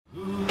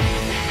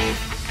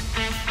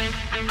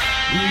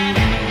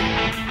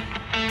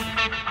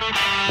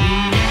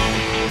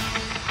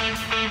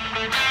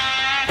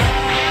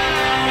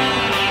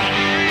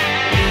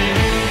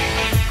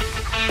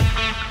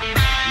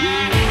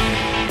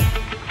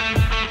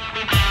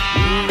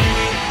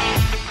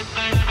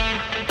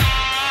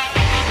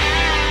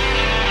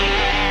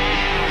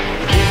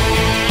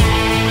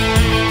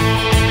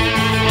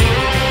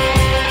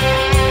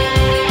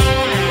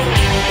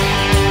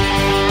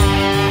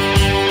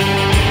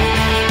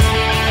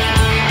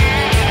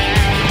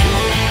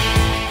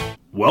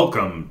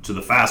Welcome to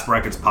the Fast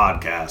Brackets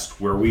podcast,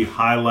 where we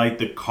highlight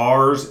the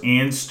cars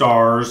and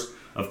stars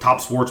of Top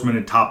Sportsman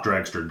and Top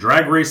Dragster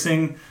drag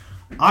racing.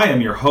 I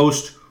am your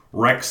host,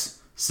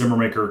 Rex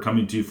Simmermaker,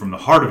 coming to you from the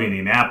heart of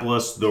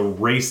Indianapolis, the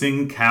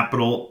racing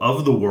capital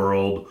of the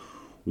world.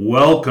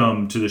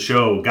 Welcome to the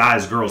show,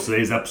 guys, girls.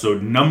 Today's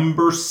episode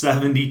number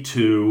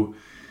 72.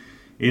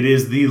 It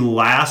is the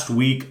last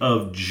week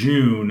of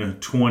June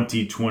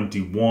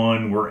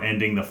 2021. We're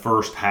ending the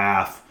first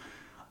half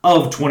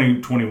of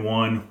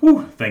 2021.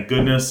 Whew, thank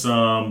goodness.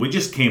 We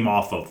just came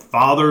off of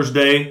Father's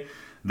Day.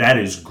 That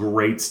is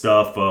great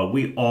stuff.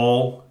 We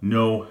all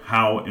know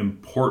how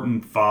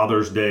important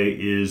Father's Day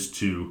is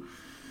to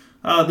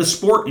the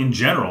sport in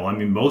general. I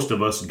mean, most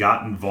of us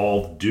got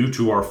involved due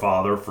to our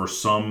father for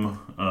some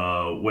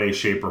way,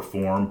 shape, or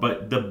form.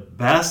 But the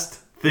best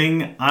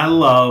thing I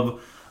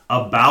love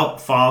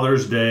about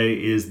Father's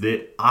Day is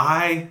that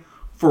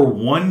for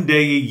one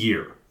day a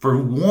year, I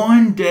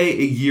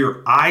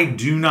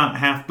do not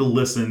have to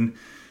listen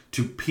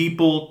to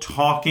people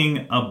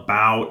talking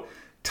about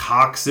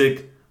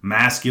toxic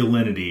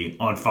masculinity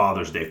on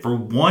Father's Day. For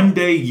one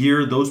day a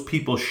year, those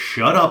people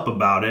shut up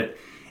about it,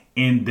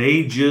 and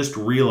they just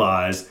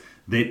realize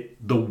that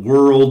the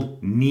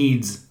world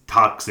needs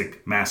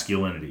toxic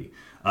masculinity.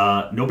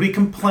 Nobody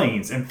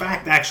complains. In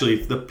fact,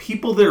 actually, the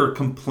people that are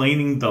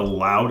complaining the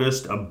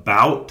loudest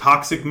about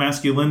toxic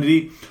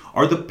masculinity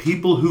are the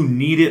people who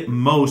need it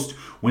most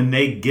when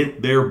they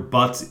get their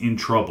butts in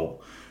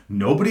trouble.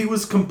 Nobody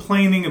was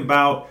complaining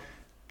about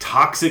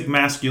toxic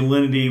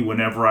masculinity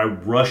whenever I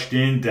rushed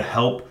in to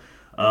help,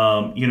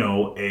 a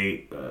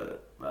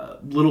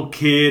little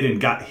kid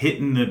and got hit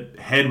in the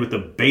head with a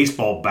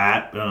baseball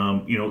bat,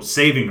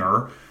 saving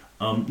her.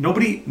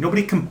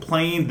 Nobody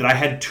complained that I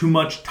had too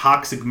much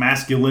toxic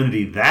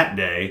masculinity that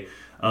day.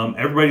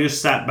 Everybody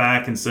just sat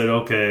back and said,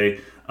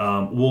 okay,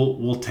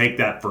 we'll take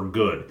that for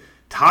good.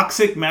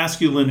 Toxic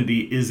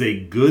masculinity is a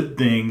good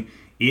thing.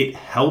 It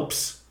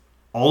helps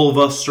all of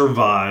us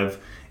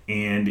survive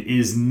and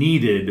is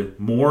needed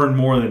more and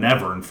more than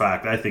ever, in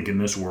fact, I think, in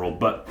this world.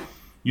 But,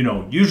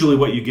 usually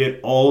what you get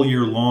all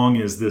year long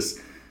is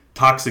this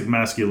toxic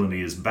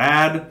masculinity is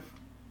bad.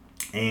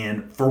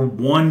 And for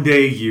one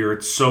day a year,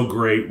 it's so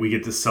great. We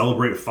get to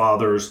celebrate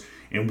fathers,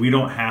 and we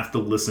don't have to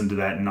listen to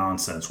that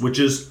nonsense, which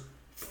is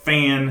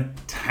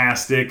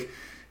fantastic.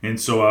 And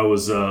so I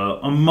was,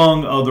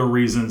 among other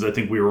reasons, I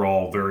think we were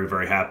all very,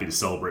 very happy to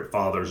celebrate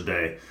Father's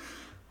Day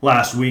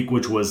last week,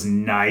 which was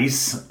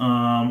nice.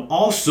 On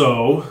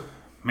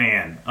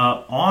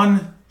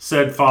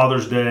said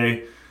Father's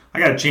Day, I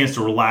got a chance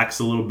to relax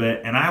a little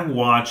bit, and I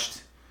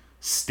watched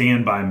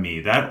Stand By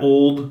Me, that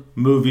old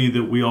movie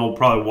that we all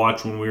probably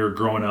watched when we were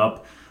growing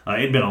up.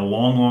 It'd been a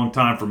long, long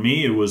time for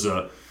me. It was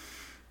a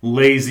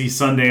lazy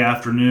Sunday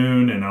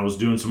afternoon, and I was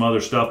doing some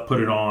other stuff,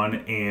 put it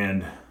on,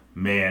 and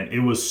man, it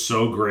was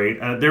so great.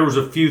 There was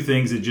a few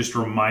things that just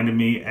reminded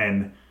me,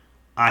 and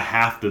I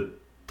have to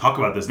talk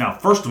about this now.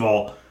 First of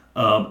all,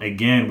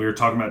 again, we were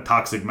talking about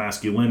toxic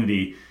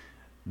masculinity.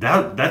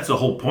 That's the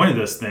whole point of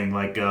this thing.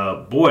 Like,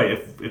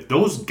 if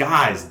those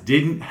guys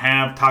didn't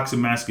have toxic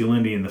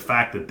masculinity and the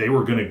fact that they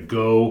were going to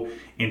go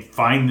and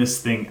find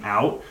this thing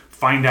out,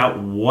 find out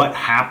what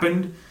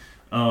happened,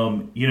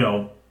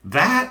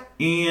 that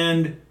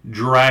and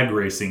drag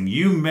racing,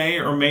 you may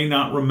or may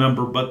not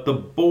remember, but the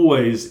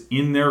boys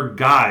in their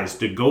guise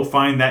to go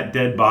find that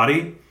dead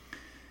body,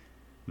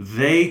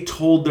 they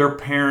told their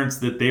parents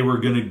that they were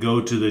going to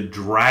go to the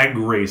drag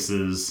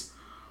races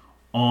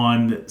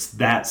on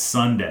that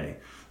Sunday.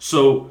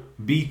 So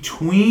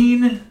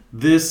between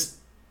this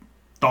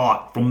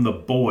thought from the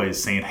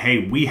boys saying,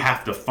 hey, we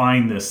have to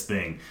find this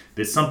thing,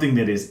 that's something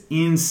that is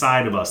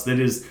inside of us, that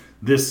is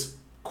this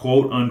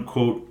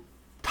quote-unquote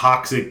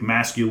toxic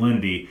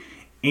masculinity,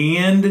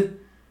 and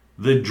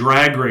the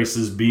drag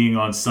races being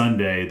on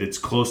Sunday that's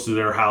close to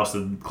their house,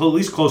 at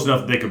least close enough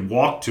that they could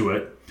walk to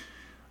it,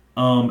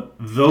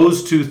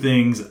 those two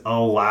things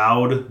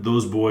allowed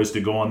those boys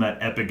to go on that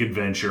epic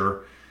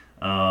adventure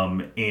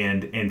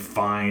and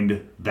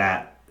find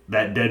that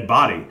dead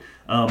body.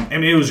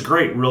 It was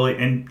great, really.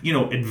 And,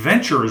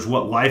 adventure is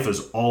what life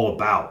is all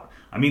about.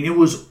 It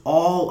was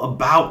all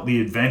about the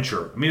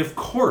adventure. Of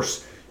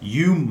course,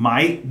 you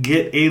might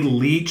get a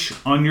leech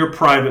on your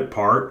private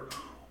part,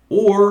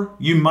 or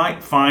you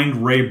might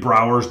find Ray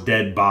Brower's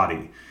dead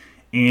body.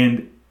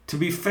 And to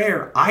be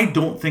fair, I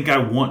don't think I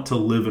want to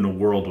live in a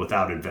world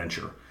without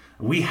adventure.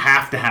 We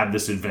have to have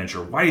this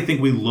adventure. Why do you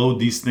think we load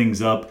these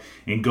things up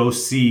and go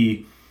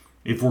see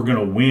if we're going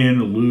to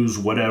win, lose,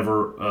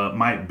 whatever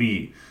might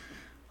be?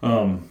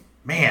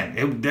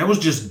 That was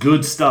just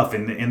good stuff.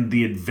 And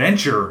the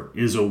adventure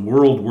is a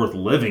world worth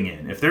living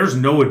in. If there's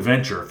no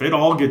adventure, if it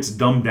all gets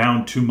dumbed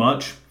down too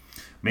much,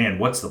 man,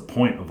 what's the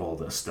point of all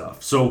this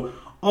stuff? So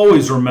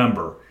always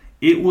remember,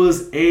 it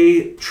was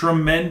a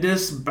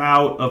tremendous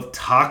bout of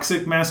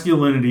toxic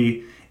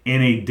masculinity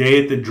and a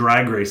day at the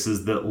drag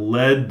races that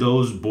led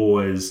those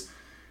boys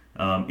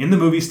in the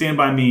movie Stand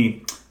By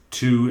Me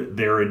to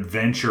their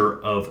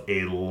adventure of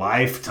a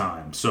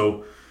lifetime.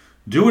 So,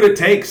 do what it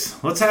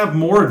takes. Let's have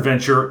more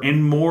adventure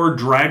and more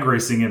drag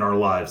racing in our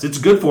lives. It's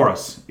good for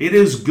us. It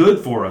is good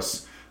for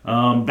us.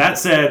 That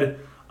said,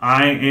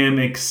 I am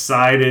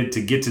excited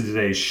to get to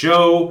today's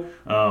show.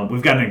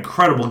 We've got an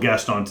incredible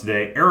guest on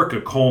today,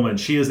 Erica Coleman.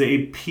 She is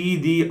a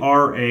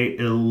PDRA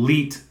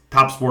Elite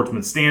Top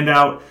Sportsman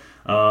standout.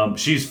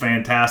 She's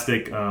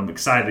fantastic. I'm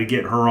excited to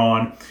get her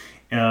on.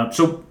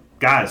 So,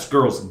 guys,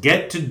 girls,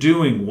 get to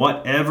doing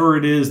whatever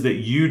it is that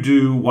you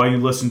do while you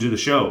listen to the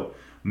show.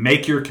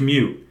 Make your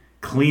commute.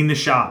 Clean the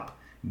shop.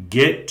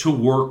 Get to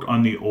work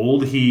on the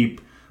old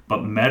heap.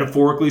 But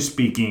metaphorically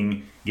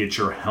speaking, get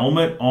your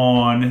helmet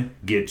on.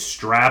 Get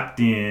strapped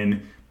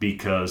in,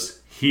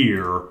 because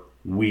here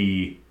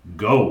we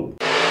go.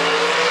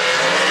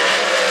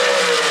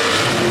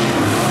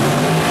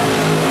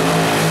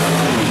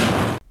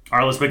 All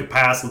right, let's make a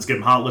pass. Let's get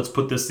them hot. Let's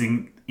put this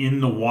thing in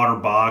the water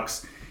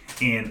box.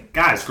 And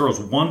guys,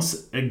 girls,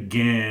 once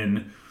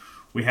again,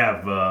 we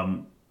have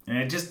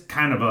just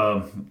kind of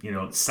a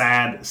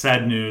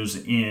sad news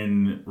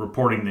in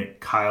reporting that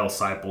Kyle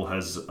Seipel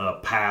has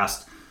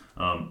passed.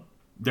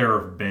 There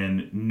have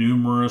been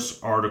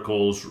numerous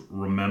articles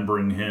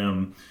remembering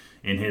him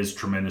in his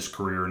tremendous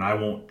career, and I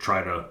won't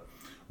try to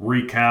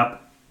recap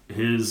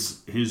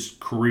his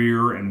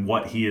career and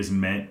what he has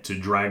meant to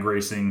drag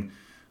racing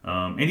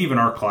and even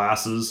our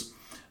classes.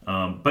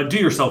 But do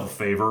yourself a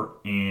favor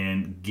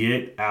and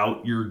get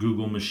out your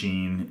Google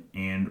machine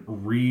and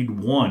read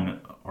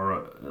one, or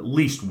at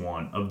least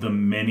one, of the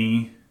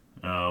many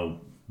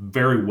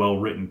very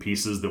well-written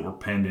pieces that were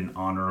penned in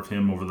honor of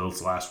him over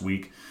this last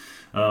week.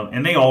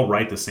 And they all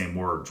write the same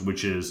words,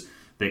 which is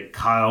that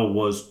Kyle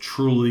was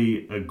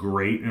truly a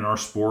great in our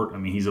sport. I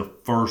mean, he's a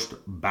first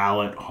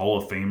ballot Hall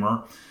of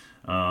Famer.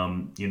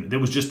 That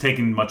was just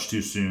taken much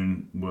too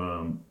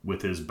soon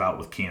with his bout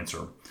with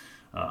cancer.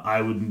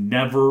 I would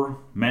never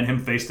met him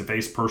face to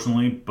face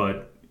personally,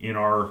 but in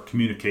our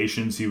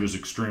communications, he was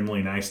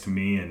extremely nice to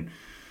me, and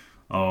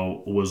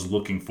was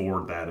looking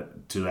forward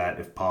to that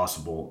if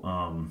possible.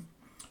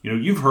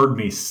 You've heard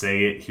me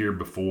say it here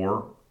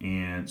before,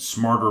 and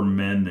smarter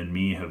men than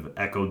me have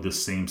echoed the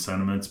same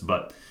sentiments.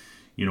 But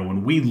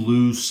when we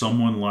lose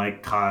someone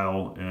like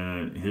Kyle,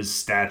 his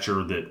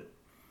stature, that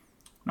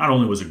not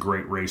only was a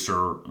great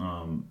racer,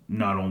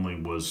 not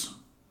only was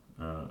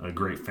a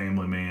great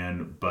family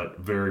man, but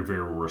very,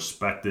 very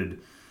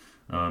respected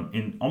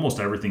in almost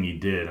everything he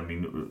did. I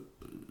mean,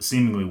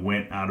 seemingly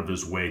went out of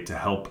his way to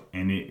help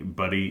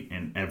anybody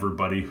and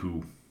everybody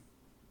who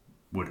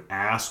would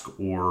ask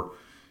or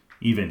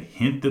even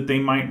hint that they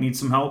might need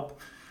some help.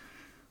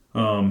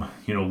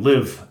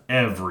 Live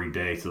every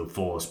day to the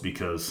fullest,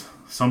 because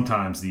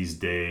sometimes these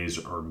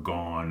days are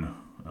gone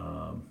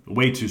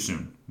way too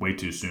soon,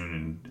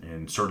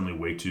 and certainly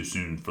way too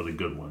soon for the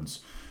good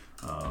ones.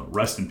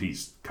 Rest in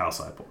peace, Kyle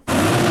Seipel.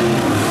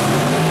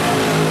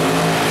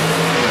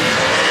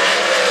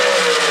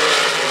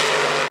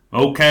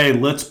 Okay,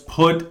 let's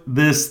put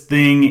this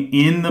thing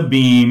in the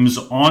beams.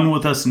 On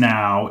with us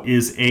now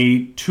is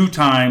a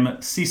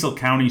two-time Cecil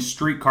County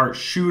Street Kart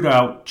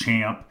Shootout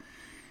champ.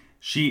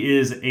 She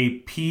is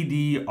a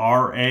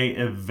PDRA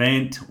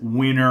event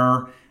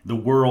winner, the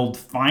World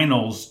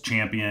Finals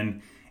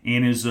champion,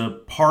 and is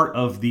a part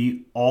of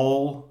the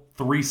all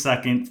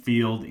 3-second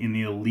field in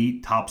the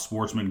Elite Top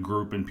Sportsman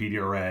group in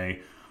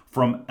PDRA.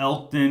 From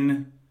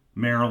Elkton,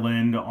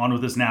 Maryland, on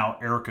with us now,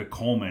 Erica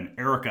Coleman.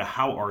 Erica,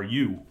 how are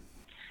you?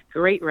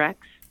 Great, Rex.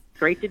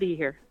 Great to be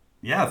here.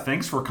 Yeah,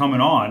 thanks for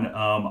coming on.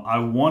 I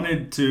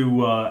wanted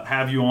to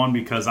have you on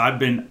because I've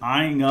been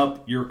eyeing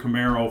up your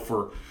Camaro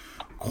for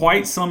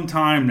quite some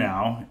time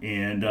now,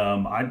 and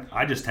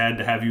I just had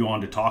to have you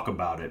on to talk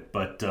about it.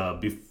 But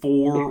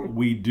before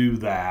we do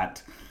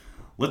that,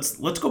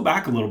 let's go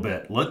back a little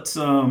bit. Let's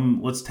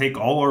take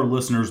all our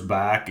listeners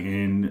back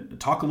and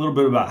talk a little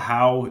bit about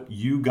how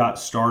you got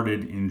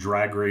started in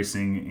drag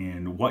racing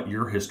and what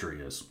your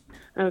history is.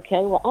 Okay,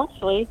 well,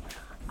 actually,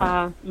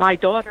 my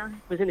daughter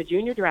was in a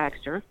junior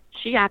dragster.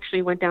 She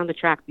actually went down the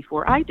track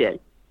before I did,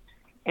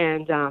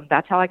 and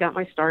that's how I got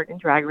my start in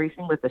drag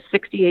racing, with a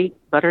 68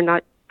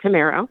 Butternut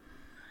Camaro.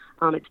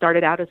 It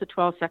started out as a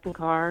 12-second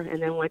car,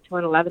 and then went to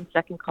an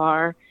 11-second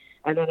car,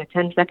 and then a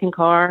 10-second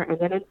car, and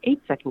then an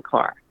 8-second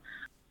car.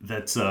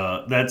 That's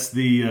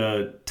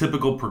the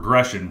typical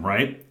progression,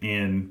 right?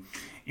 And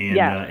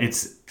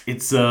yes.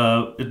 It's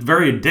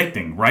very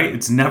addicting, right?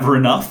 It's never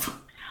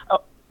enough.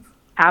 Oh,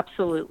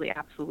 absolutely.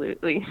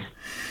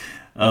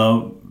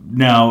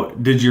 Now,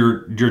 did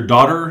your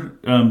daughter?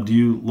 Do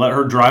you let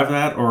her drive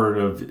that, or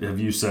have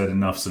you said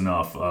enough's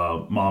enough?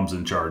 Mom's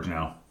in charge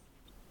now.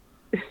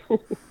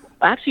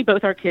 Actually,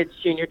 both our kids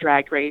junior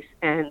drag race,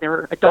 and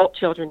they're adult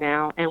children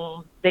now, and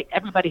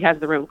everybody has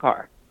their own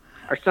car.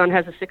 Our son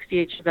has a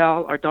 68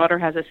 Chevelle. Our daughter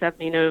has a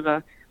 70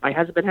 Nova. My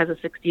husband has a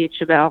 68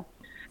 Chevelle.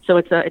 So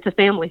it's a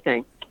family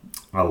thing.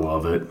 I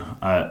love it.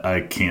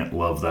 I can't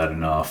love that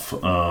enough.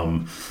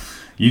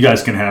 You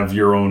guys can have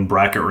your own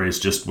bracket race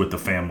just with the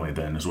family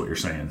then, is what you're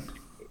saying.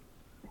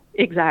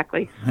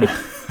 Exactly.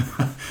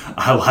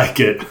 I like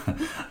it.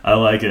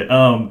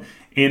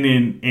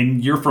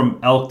 And you're from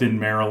Elkton,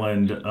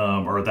 Maryland,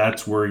 or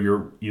that's where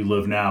you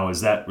live now. Was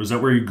that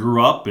where you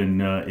grew up?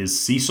 And is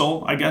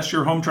Cecil, I guess,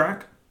 your home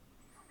track?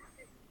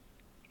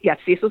 Yes,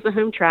 Cecil's the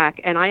home track,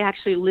 and I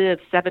actually live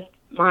 7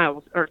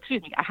 miles, or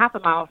excuse me, a half a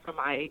mile from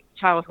my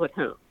childhood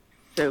home.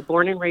 So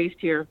born and raised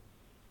here.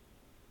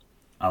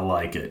 I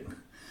like it.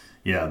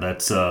 Yeah,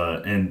 that's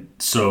and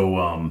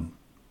so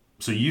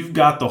you've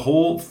got the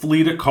whole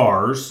fleet of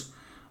cars.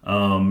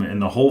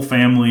 And the whole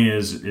family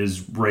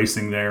is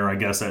racing there, I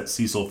guess, at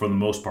Cecil for the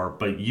most part.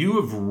 But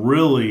you have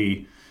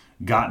really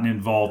gotten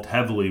involved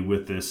heavily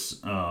with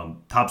this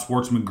Top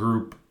Sportsman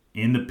group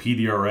in the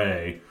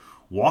PDRA.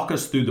 Walk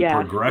us through the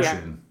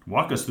progression. Yeah.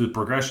 Walk us through the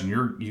progression.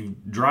 You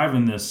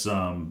driving this,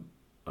 I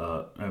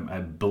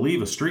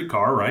believe, a street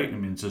car, right? I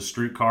mean, it's a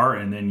street car,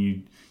 and then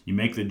you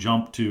make the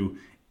jump to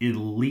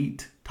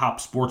Elite Top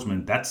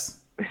Sportsman. That's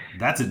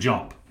a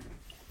jump.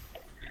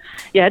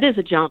 Yeah, it is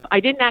a jump. I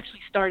didn't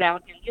actually start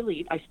out in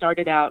Elite. I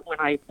started out when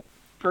I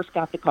first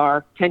got the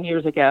car 10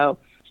 years ago.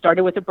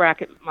 Started with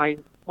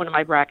one of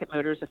my bracket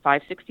motors, a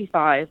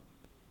 565.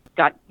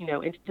 Got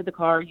into the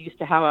car, used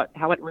to how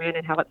it ran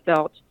and how it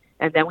felt,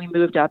 and then we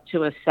moved up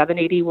to a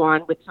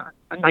 781 with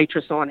a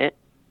nitrous on it,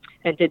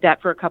 and did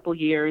that for a couple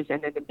years.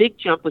 And then the big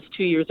jump was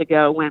 2 years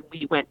ago when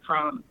we went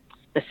from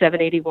the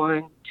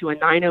 781 to a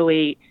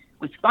 908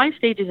 with 5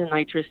 stages of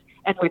nitrous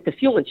and with the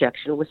fuel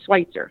injection with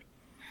Schweitzer.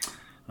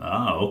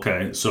 Ah,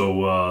 okay.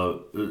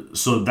 So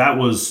that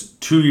was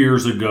 2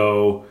 years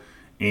ago,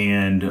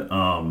 and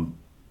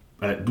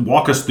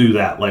walk us through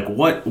that. Like,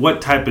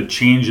 what type of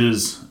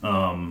changes,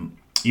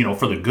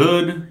 for the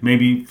good,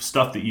 maybe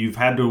stuff that you've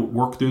had to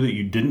work through that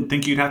you didn't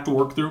think you'd have to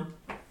work through?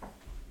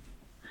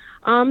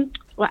 Well,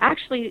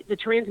 actually, the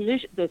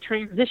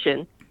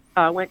transition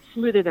went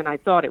smoother than I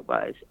thought it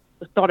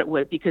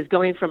would, because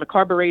going from a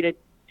carbureted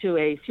to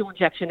a fuel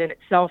injection in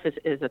itself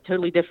is a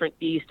totally different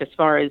beast as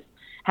far as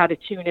how to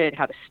tune it,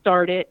 how to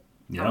start it.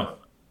 Yeah.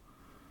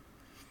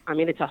 I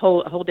mean, it's a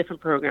whole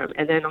different program.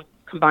 And then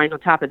combined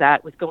on top of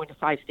that with going to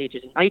 5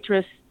 stages of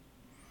nitrous.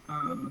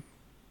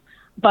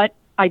 But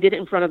I did it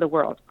in front of the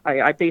world.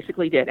 I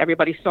basically did.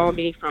 Everybody saw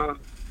me from,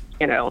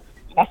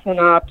 messing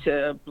up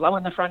to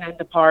blowing the front end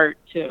apart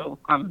to,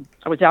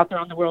 I was out there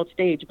on the world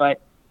stage,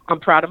 but I'm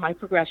proud of my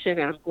progression,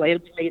 and I'm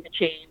glad we made the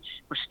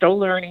change. We're still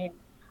learning,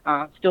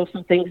 still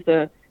some things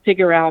to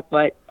figure out,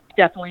 but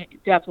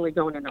definitely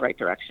going in the right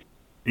direction.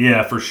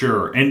 Yeah, for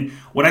sure. And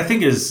what I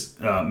think is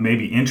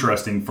maybe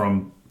interesting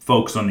from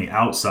folks on the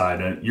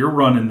outside, you're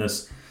running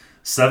this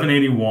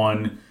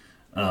 781.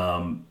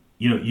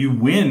 You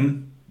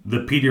win the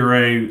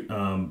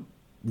PDRA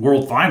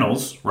World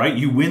Finals, right?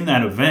 You win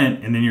that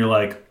event, and then you're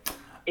like,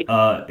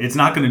 it's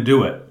not going to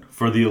do it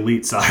for the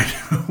elite side.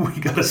 We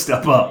got to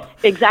step up.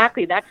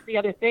 Exactly. That's the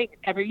other thing.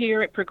 Every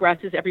year it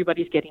progresses.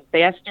 Everybody's getting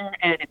faster,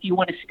 and if you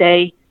want to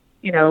stay,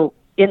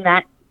 in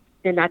that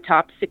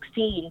top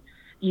 16.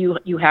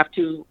 You have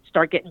to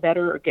start getting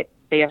better or get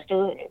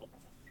faster, and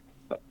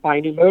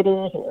buy new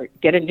motors or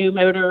get a new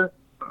motor.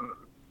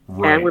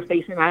 Right. And we're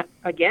facing that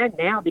again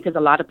now because a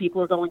lot of people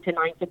are going to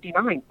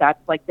 959. That's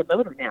like the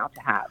motor now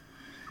to have.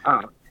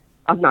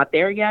 I'm not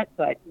there yet,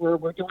 but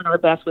we're doing our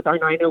best with our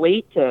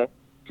 908 to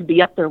be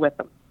up there with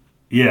them.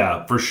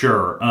 Yeah, for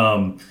sure.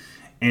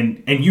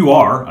 And you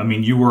are. I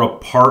mean, you were a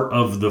part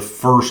of the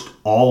first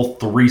all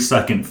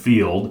 3-second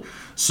field.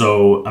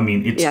 So, I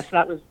mean, it's... Yes,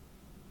 that was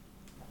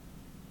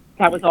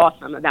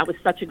awesome. And that was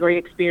such a great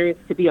experience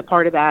to be a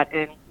part of that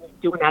and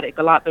doing that at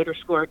Galat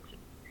Motorsports.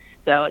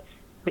 So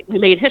we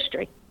made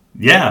history.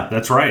 Yeah,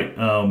 that's right.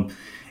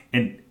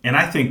 And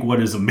I think what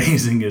is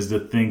amazing is to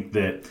think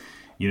that,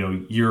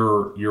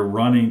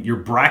 you're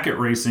bracket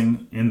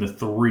racing in the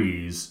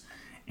 3s,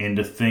 and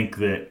to think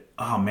that,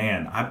 oh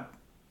man,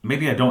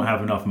 maybe I don't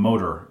have enough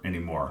motor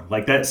anymore.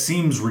 Like, that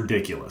seems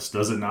ridiculous,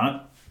 does it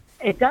not?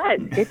 It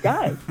does.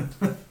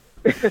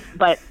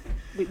 But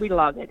we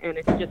love it, and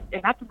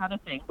and that's another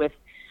thing with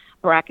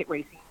bracket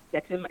racing.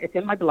 It's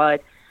in my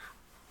blood.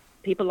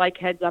 People like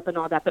heads up and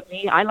all that, but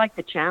me, I like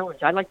the challenge.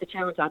 I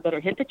better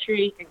hit the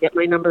tree and get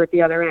my number at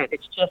the other end.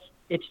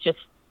 It's just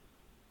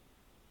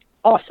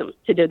awesome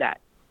to do that.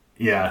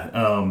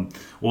 Yeah.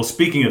 Well,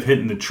 speaking of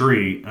hitting the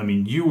tree, I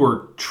mean, you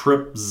were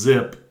trip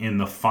zip in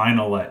the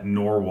final at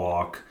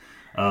Norwalk,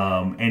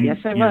 and yes,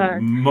 I was.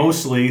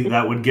 Mostly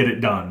that would get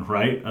it done,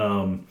 right?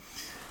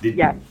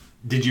 Yes.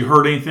 Did you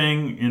hurt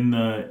anything in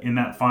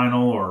that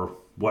final, or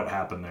what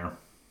happened there?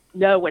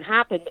 No, what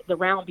happened the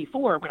round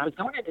before, when I was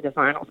going into the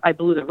finals, I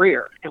blew the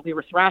rear, and we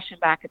were thrashing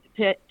back at the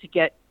pit to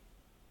get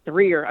the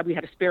rear. We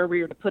had a spare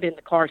rear to put in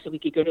the car so we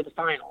could go to the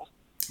finals.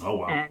 Oh,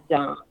 wow. And,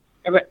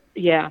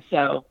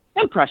 so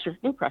no pressure.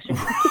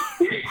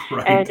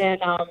 Right. And then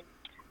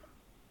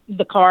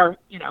the car,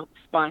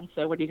 spun,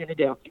 so what are you going to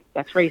do?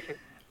 That's racing.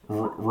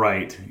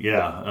 Right,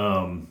 yeah.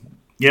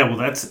 Well,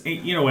 that's,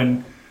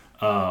 and...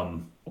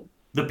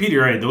 the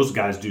PDRA, those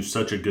guys do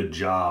such a good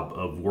job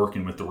of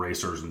working with the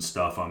racers and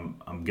stuff.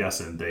 I'm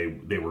guessing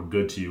they were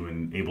good to you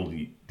and able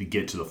to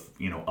get to the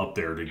up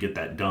there to get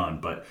that done.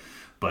 But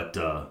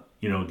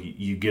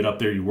you get up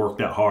there, you work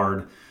that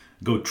hard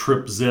go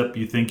trip zip,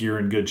 you think you're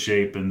in good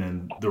shape, and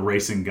then the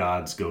racing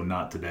gods go,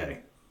 not today.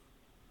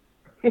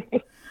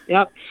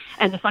 Yep.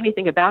 And the funny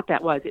thing about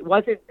that was it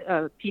wasn't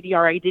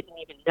PDRA didn't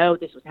even know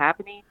this was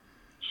happening.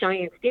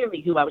 Cheyenne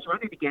Stanley, who I was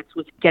running against,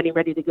 was getting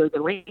ready to go to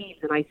the lanes.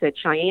 And I said,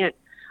 Cheyenne,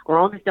 we're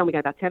almost done. We got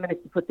about 10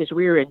 minutes to put this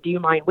rear in. Do you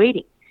mind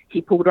waiting?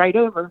 He pulled right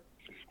over.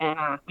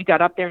 And we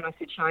got up there, and I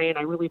said, Cheyenne,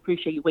 I really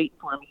appreciate you waiting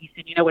for me. He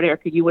said, you know what,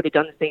 Erica, you would have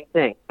done the same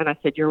thing. And I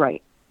said, you're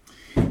right.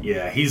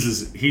 Yeah,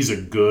 he's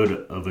a good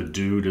of a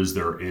dude as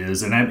there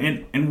is.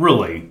 And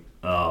really,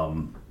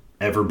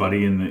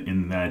 everybody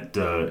in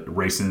that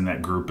racing in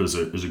that group is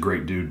a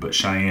great dude. But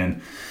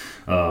Cheyenne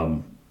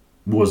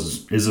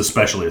is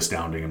especially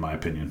astounding, in my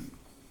opinion.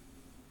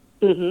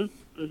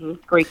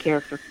 Great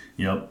character.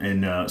 Yep.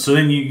 And so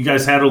then you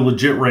guys had a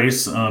legit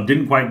race.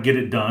 Didn't quite get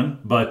it done,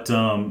 but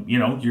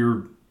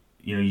you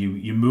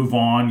move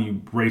on.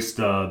 You raced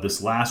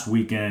this last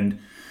weekend,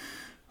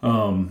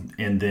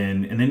 and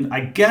then I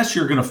guess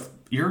you're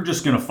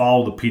just gonna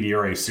follow the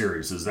PDRA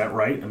series. Is that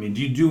right? I mean,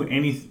 do you do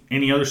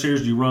any other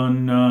series? Do you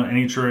run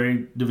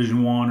NHRA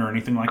Division I or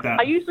anything like that?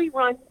 I usually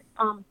run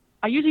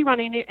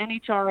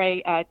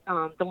NHRA at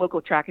the local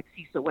track at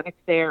Cecil when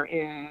it's there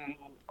in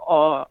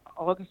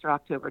August or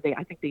October.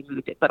 I think they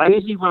moved it, but I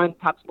usually run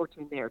Top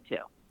Sportsman there too.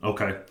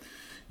 Okay.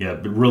 Yeah,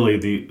 but really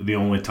the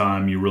only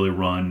time you really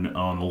run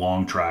on the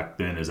long track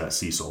then is at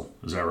Cecil.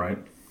 Is that right?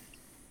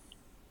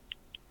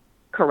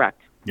 Correct.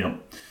 Yep.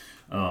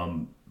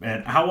 And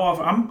how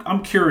often?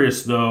 I'm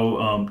curious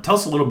though. Tell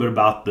us a little bit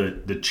about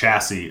the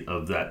chassis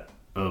of the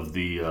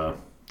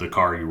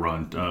car you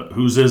run.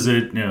 Whose is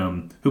it?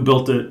 Who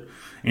built it?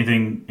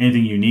 Anything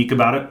unique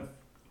about it?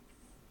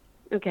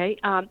 Okay.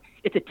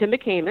 It's a Tim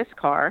McCamus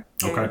car.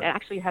 And okay. It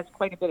actually has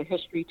quite a bit of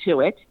history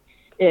to it.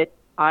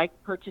 I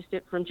purchased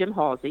it from Jim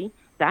Halsey.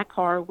 That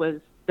car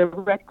was the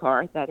red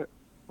car that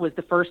was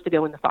the first to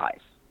go in the 5.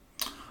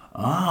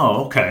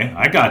 Oh, okay.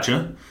 I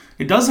gotcha.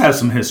 It does have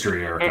some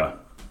history, Erica.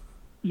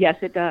 Yes,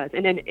 it does.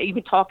 And then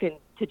even talking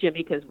to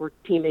Jimmy, because we're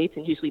teammates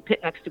and usually pit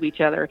next to each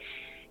other,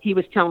 he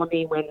was telling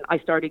me when I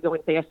started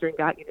going faster and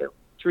got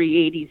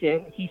 380s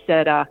in, he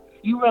said,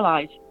 you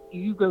realize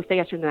you go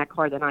faster in that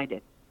car than I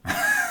did.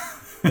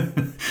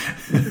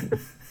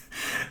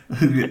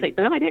 I was like,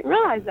 no, I didn't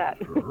realize that.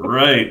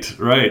 Right.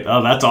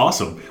 Oh, that's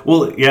awesome.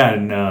 Well, yeah,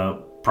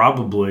 and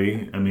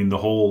probably, I mean, the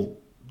whole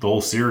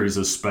series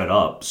is sped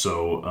up.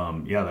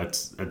 So, yeah,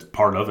 that's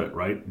part of it,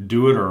 right?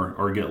 Do it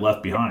or get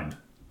left behind.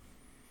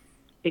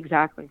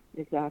 Exactly.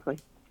 That's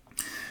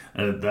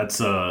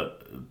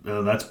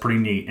pretty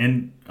neat.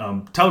 And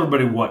tell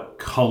everybody what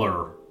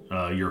color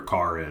your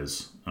car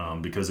is,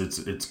 because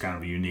it's kind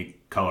of a unique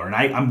color. And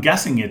I'm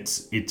guessing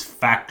it's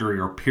factory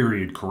or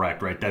period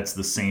correct, right? That's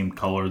the same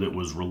color that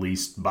was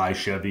released by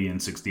Chevy in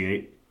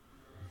 '68?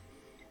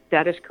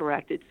 That is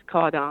correct. It's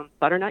called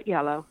butternut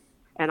yellow.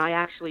 And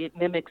it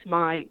mimics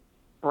my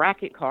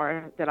bracket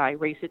car that I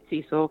race at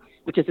Cecil,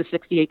 which is a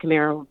 '68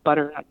 Camaro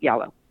butternut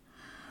yellow.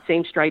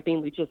 Same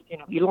striping. We just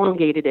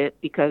elongated it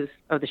because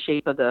of the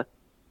shape of the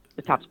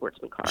Top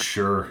Sportsman car.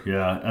 Sure,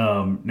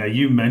 yeah. Now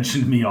you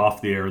mentioned me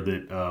off the air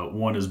that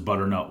one is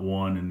Butternut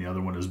 1 and the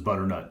other one is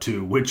Butternut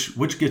 2.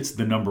 Which gets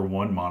the number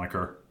 1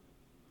 moniker?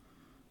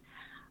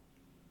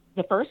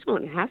 The first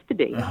one has to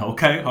be.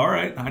 Okay, all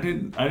right. I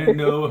didn't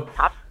know.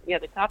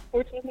 The Top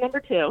Sportsman's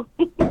number 2.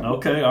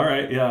 Okay, all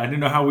right. Yeah, I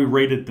didn't know how we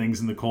rated things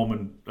in the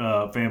Coleman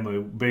family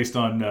based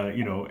on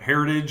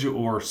heritage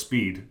or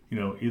speed.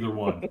 Either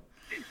one.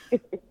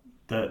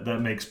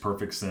 That makes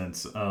perfect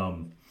sense.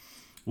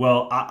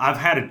 Well, I've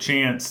had a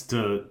chance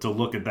to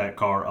look at that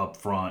car up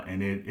front,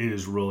 and it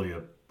is really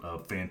a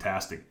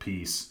fantastic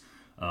piece,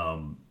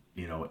 and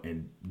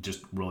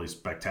just really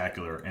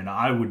spectacular. And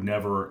I would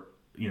never,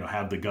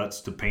 have the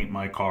guts to paint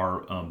my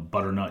car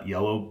butternut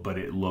yellow, but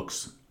it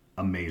looks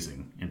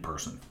amazing in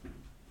person.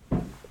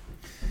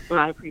 Well,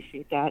 I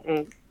appreciate that.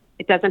 And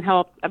it doesn't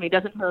help. I mean, it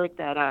doesn't hurt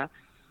that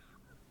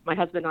my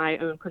husband and I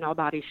own Cornell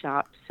Body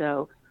Shop,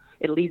 so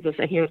it leaves us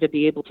a hand to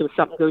be able to, if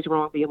something goes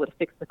wrong, be able to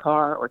fix the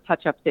car or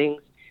touch up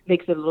things.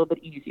 Makes it a little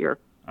bit easier.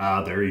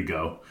 There you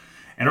go.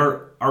 And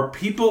are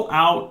people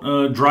out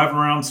driving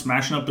around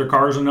smashing up their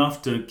cars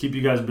enough to keep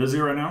you guys busy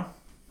right now?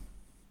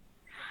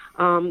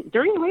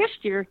 During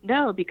last year,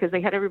 no, because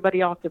they had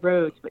everybody off the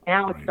roads, but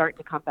now it's starting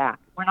to come back.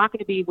 We're not going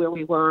to be where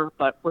we were,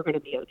 but we're going to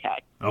be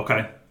okay.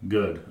 Okay,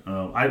 good.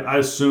 I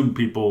assume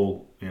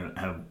people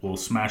will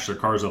smash their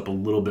cars up a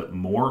little bit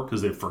more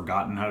because they've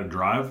forgotten how to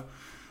drive,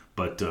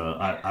 but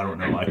I don't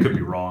know. I could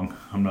be wrong.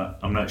 I'm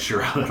not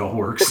sure how that all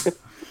works.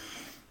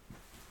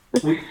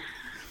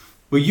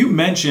 Well, you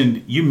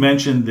mentioned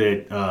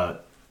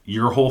that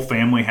your whole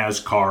family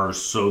has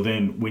cars. So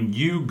then, when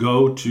you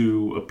go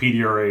to a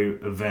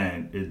PDRA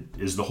event,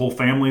 is the whole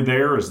family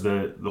there? Is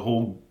the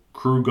whole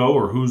crew go,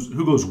 or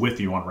who goes with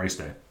you on race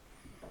day?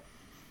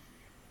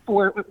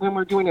 When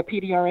we're doing a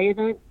PDRA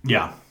event?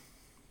 Yeah.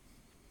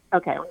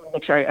 Okay, I want to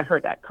make sure I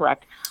heard that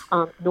correct.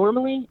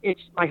 Normally,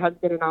 it's my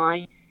husband and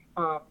I.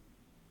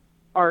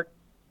 Our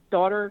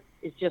daughter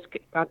is just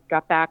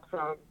got back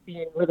from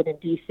living in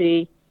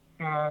D.C.,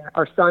 and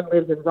our son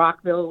lives in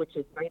Rockville, which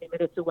is 90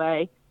 minutes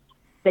away.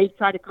 They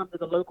try to come to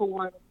the local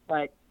one,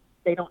 but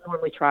they don't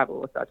normally travel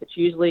with us. It's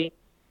usually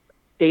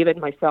David,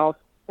 myself,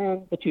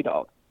 and the 2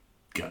 dogs.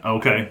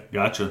 Okay,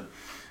 gotcha.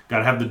 Got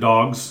to have the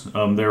dogs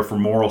there for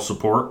moral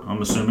support,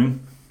 I'm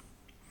assuming.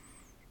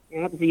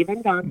 Yeah, Ziva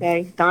and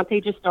Dante.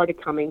 Dante just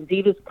started coming.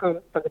 Ziva's come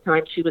from the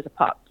time she was a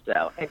pup,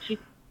 and she's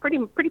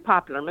pretty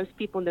popular. Most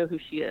people know who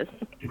she is.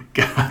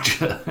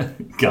 Gotcha.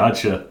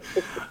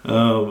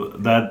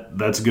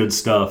 That's good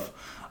stuff.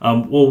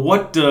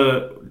 Well,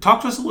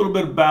 talk to us a little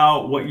bit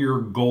about what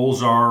your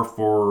goals are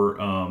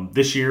for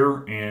this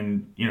year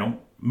and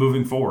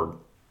moving forward.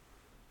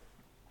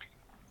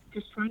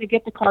 Just trying to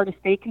get the car to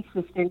stay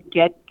consistent,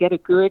 get a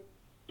good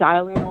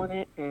dial in on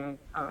it, and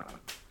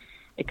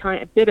it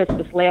kind of bit us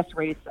this last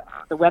race.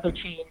 The weather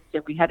changed,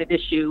 and we had an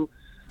issue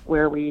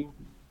where we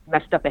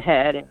messed up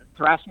ahead and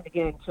thrashed it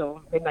again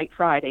until midnight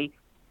Friday.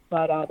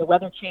 But the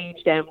weather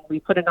changed, and we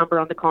put a number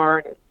on the car,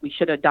 and we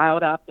should have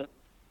dialed up. And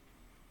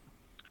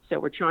so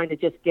we're trying to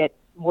just get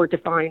more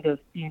defined of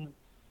being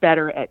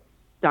better at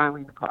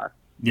dialing the car.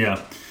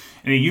 Yeah,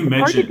 and you it's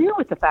mentioned hard to do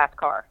with the fast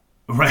car.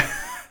 Right.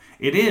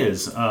 It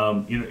is,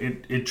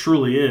 it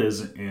truly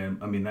is,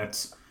 and I mean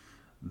that's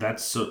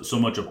so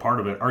much a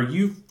part of it. Are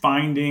you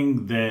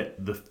finding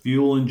that the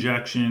fuel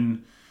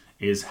injection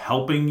is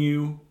helping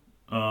you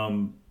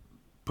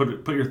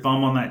put your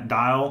thumb on that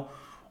dial,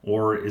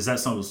 or is that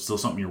still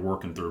something you're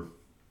working through?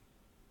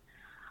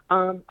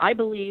 I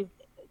believe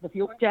the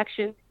fuel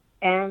injection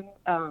and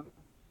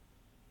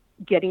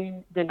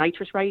getting the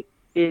nitrous right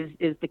is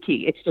the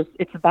key.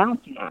 It's a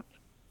balancing act,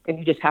 and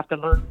you just have to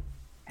learn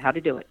how to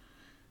do it.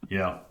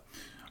 Yeah.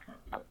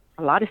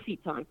 A lot of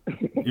seat time.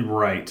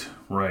 Right.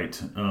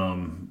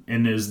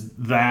 And is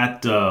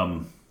that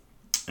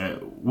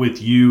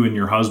with you and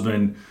your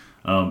husband?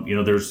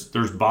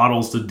 There's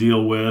bottles to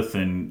deal with,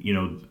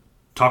 and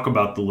talk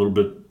about the little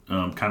bit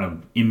kind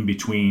of in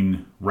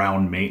between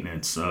round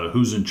maintenance.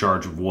 Who's in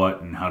charge of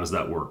what, and how does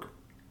that work?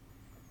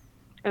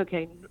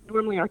 Okay.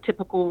 Normally, our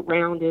typical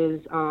round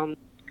is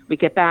we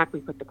get back,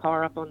 we put the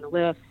car up on the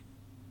lift,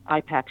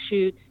 I pack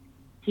chutes.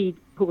 He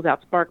pulls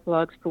out spark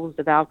plugs, pulls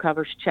the valve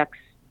covers, checks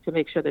to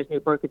make sure there's no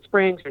broken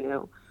springs or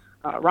no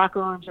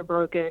rocker arms are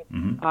broken.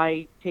 Mm-hmm.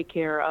 I take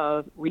care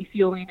of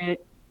refueling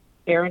it,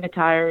 airing the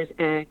tires,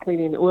 and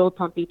cleaning the oil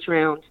pump each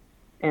round.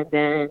 And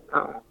then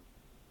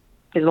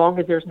as long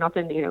as there's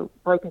nothing,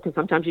 broken, because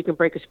sometimes you can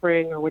break a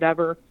spring or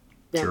whatever,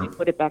 then Sure. we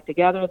put it back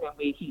together. Then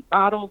we heat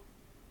bottles,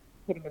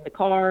 put them in the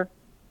car,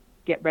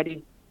 get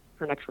ready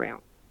for next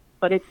round.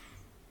 But it's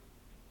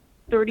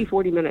 30,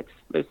 40 minutes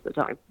most of the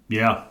time.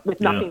 Yeah.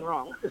 With nothing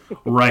wrong.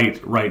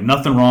 Right.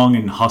 Nothing wrong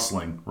in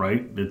hustling,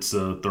 right? It's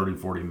 30,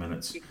 40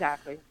 minutes.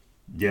 Exactly.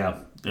 Yeah.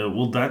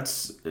 Well,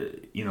 that's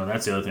the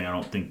other thing I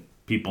don't think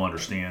people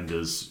understand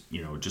is,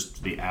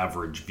 just the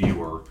average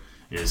viewer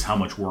is how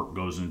much work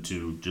goes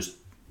into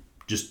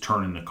just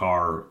turning the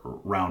car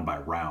round by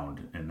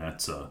round. And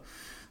that's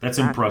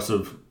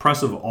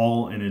impressive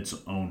all in its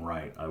own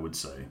right, I would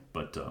say.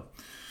 But,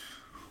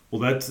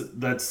 well,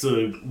 that's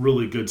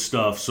really good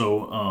stuff.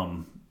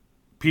 So,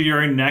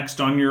 PDRA next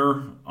on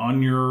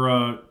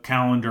your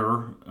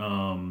calendar.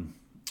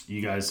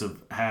 You guys have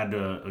had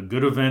a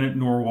good event at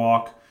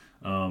Norwalk.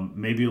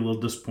 Maybe a little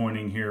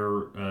disappointing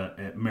here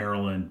at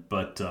Maryland,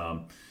 but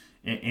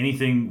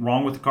anything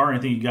wrong with the car?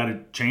 Anything you got to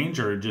change,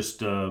 or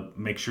just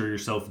make sure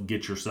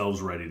get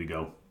yourselves ready to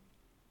go?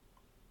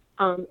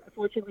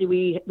 Fortunately,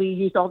 we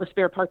used all the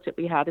spare parts that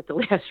we had at the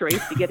last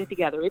race to get it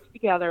together. It's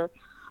together.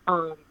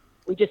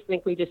 We just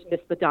think we just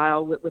missed the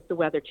dial with the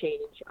weather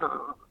change.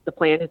 The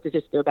plan is to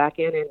just go back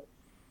in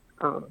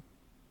and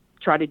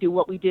try to do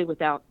what we did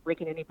without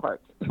breaking any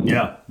parts.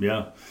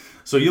 Yeah.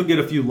 So you'll get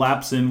a few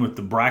laps in with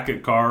the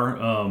bracket car,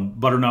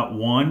 Butternut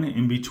 1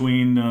 in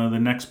between the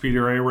next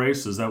PDRA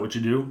race. Is that what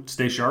you do?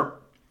 Stay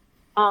sharp?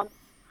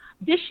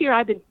 This year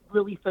I've been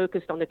really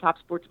focused on the Top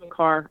Sportsman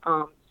car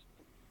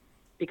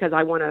because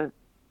I want to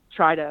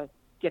try to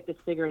get this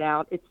figured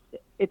out.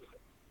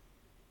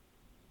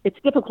 It's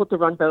difficult to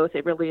run both.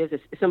 It really is.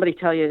 If somebody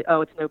tell you,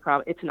 oh, it's no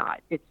problem, it's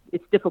not.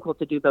 It's difficult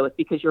to do both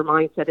because your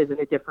mindset is in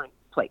a different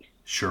place.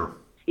 Sure.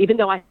 Even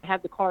though I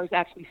have the cars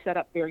actually set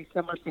up very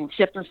similar, same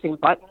shifter, same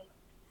button.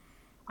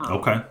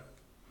 Okay.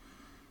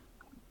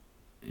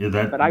 Yeah,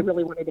 but I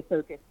really wanted to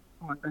focus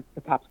on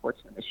the Top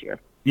Sportsman this year.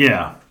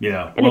 Yeah.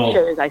 And it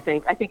shows, I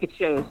think. I think it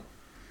shows.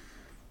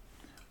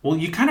 Well,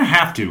 you kind of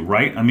have to,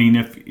 right? I mean,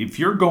 if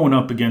you're going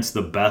up against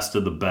the best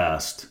of the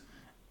best,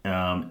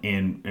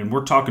 and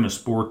we're talking a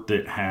sport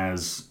that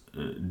has,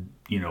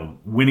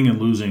 winning and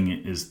losing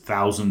is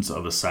thousandths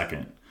of a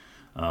second.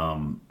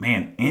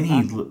 Man,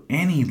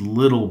 any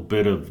little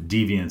bit of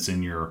deviance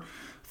in your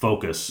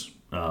focus,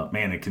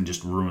 it can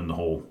just ruin the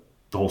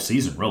whole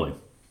season, really.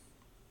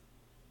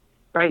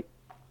 Right.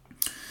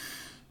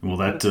 Well,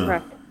 that's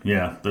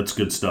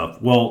good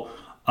stuff. Well,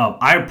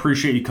 I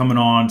appreciate you coming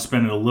on,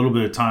 spending a little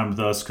bit of time with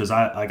us, because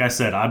like I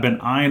said, I've been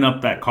eyeing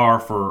up that car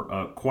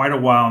for quite a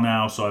while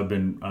now, so I've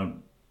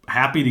been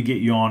happy to get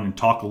you on and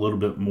talk a little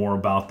bit more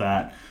about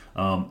that.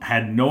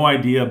 Had no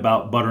idea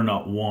about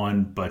Butternut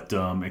 1, but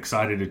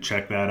excited to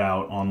check that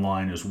out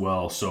online as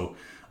well. So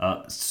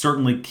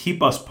certainly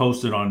keep us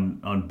posted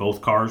on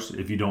both cars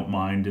if you don't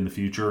mind in the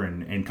future,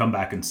 and come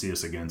back and see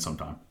us again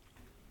sometime.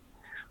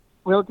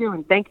 Will do,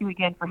 and thank you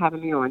again for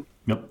having me on.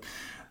 Yep.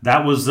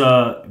 That was,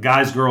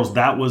 guys, girls,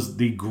 that was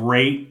the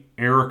great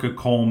Erica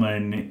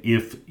Coleman,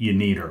 If You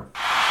Need Her.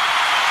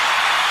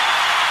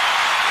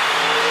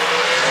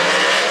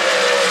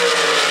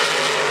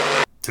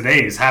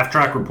 Today's Half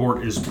Track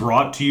Report is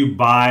brought to you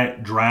by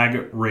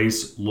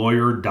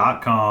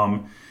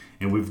DragRaceLawyer.com,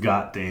 and we've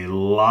got a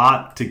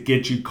lot to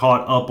get you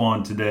caught up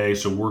on today,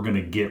 so we're going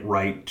to get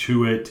right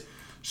to it.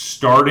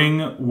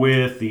 Starting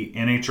with the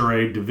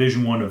NHRA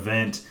Division I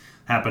event,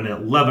 happened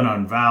at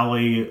Lebanon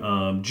Valley,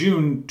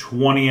 June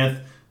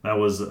 20th. That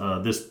was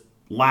this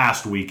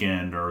last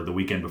weekend, or the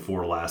weekend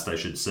before last, I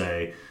should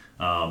say.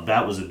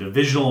 That was a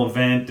divisional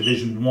event.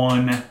 Division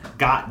I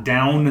got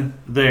down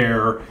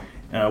there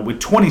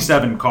with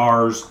 27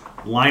 cars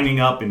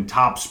lining up in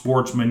Top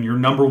Sportsman. Your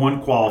number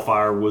one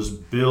qualifier was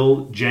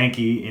Bill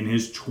Janke in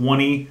his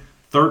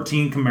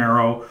 2013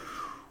 Camaro,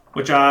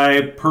 which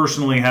I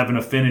personally have an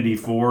affinity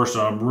for,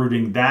 so I'm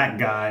rooting that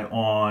guy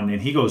on. And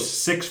he goes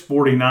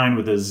 649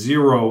 with a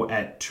 0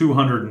 at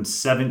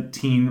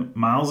 217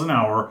 miles an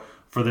hour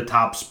for the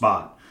top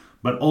spot.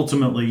 But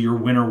ultimately, your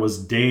winner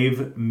was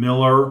Dave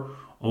Miller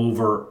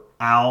over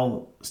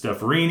Al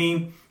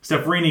Stefarini.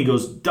 Stefarini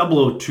goes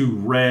 002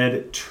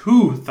 red,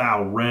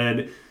 2,000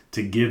 red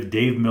to give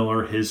Dave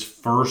Miller his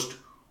first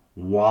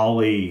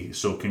Wally.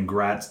 So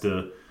congrats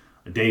to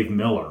Dave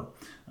Miller.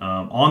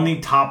 On the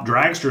top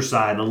dragster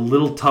side, a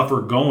little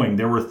tougher going.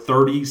 There were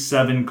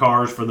 37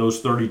 cars for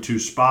those 32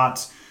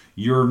 spots.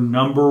 Your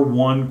number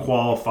one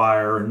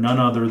qualifier, none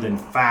other than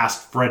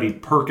Fast Freddie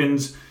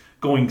Perkins,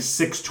 going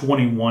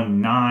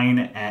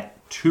 621.9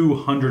 at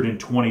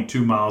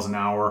 222 miles an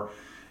hour.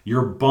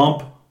 Your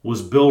bump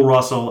was Bill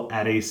Russell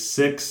at a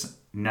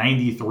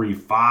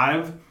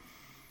 693.5.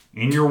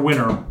 And your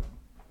winner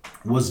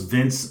was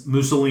Vince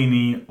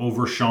Mussolini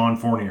over Sean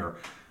Fournier.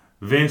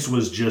 Vince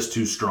was just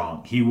too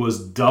strong. He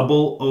was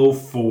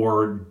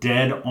 004,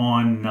 dead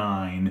on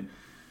 9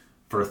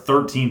 for a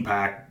 13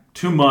 pack.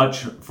 Too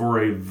much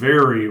for a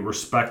very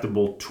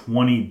respectable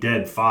 20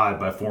 dead 5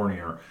 by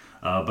Fournier.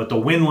 But the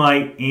win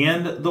light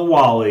and the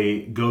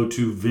Wally go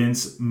to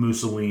Vince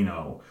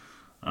Mussolino.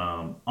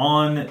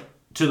 On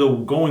to the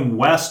going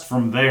west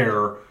from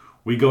there,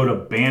 we go to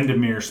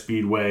Bandimere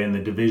Speedway in the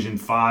Division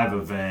 5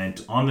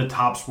 event. On the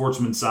Top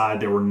Sportsman side,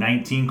 there were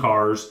 19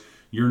 cars.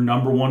 Your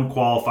number one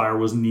qualifier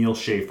was Neil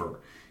Schaefer.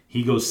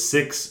 He goes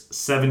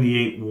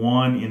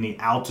 678.1 in the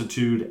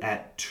altitude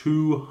at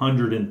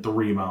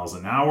 203 miles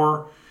an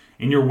hour.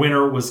 And your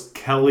winner was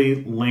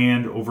Kelly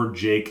Land over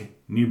Jake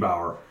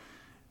Neubauer.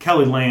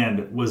 Kelly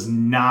Land was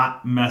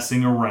not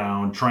messing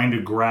around, trying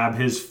to grab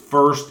his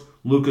first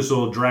Lucas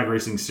Oil Drag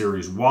Racing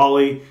Series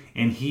Wally,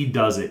 and he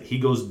does it. He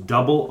goes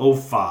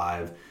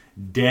 005,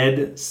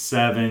 dead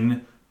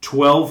 7,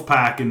 12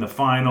 pack in the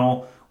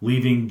final,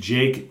 leaving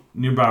Jake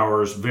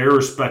Neubauer's very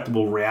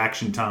respectable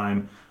reaction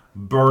time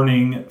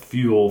burning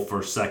fuel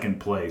for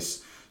second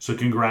place. So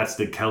congrats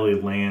to Kelly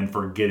Land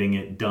for getting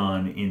it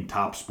done in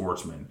Top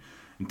Sportsman.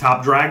 In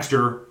Top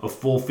Dragster, a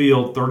full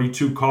field,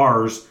 32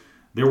 cars.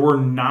 There were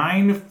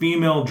 9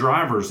 female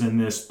drivers in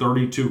this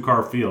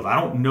 32-car field. I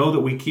don't know that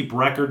we keep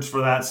records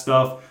for that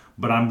stuff,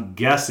 but I'm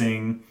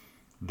guessing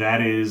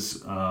that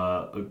is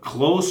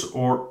close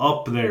or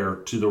up there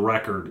to the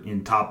record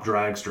in Top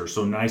Dragster.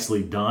 So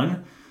nicely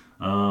done.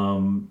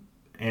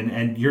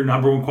 And your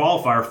number one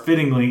qualifier,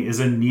 fittingly, is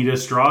Anita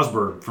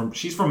Strasburg.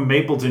 She's from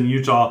Mapleton,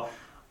 Utah.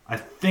 I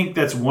think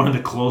that's one of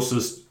the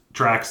closest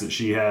tracks that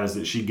she has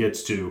that she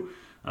gets to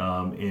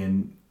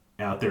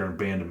out there in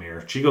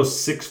Bandimere. She goes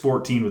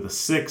 614 with a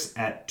 6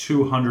 at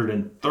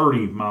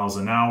 230 miles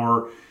an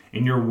hour.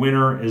 And your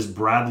winner is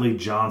Bradley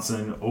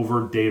Johnson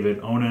over David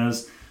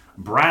Onez.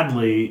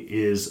 Bradley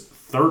is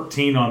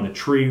 13 on the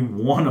tree,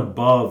 1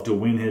 above to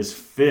win his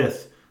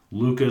 5th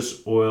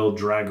Lucas Oil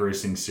Drag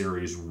Racing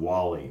Series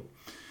Wally.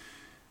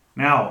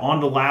 Now, on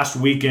to last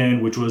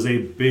weekend, which was a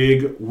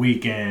big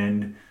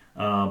weekend.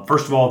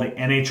 First of all, the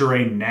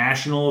NHRA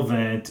National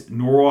Event,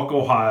 Norwalk,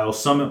 Ohio,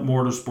 Summit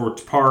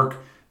Motorsports Park,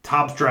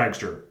 Top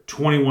Dragster,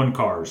 21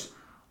 cars.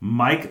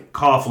 Mike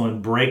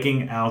Coughlin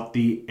breaking out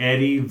the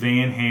Eddie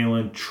Van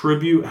Halen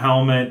tribute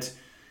helmet.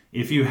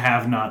 If you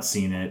have not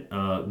seen it,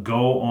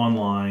 go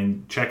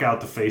online, check out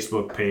the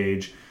Facebook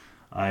page.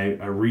 I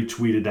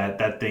retweeted that.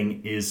 That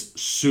thing is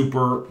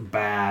super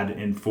bad.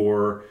 And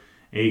for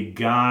a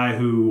guy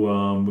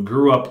who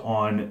grew up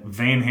on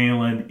Van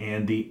Halen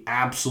and the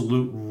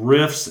absolute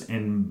riffs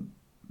and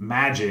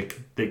magic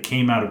that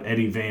came out of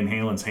Eddie Van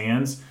Halen's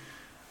hands,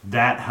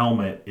 that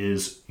helmet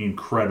is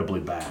incredibly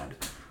bad.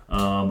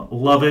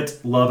 Love it.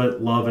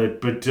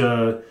 But,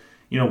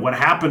 what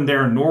happened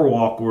there in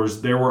Norwalk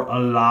was there were a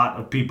lot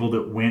of people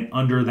that went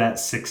under that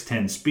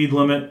 610 speed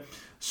limit.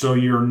 So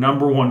your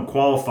number one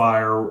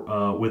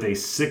qualifier with a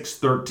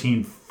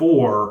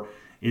 613.4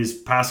 is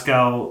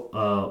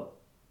Pascal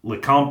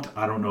Lecomte.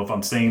 I don't know if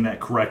I'm saying that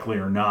correctly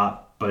or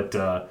not, but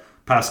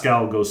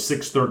Pascal goes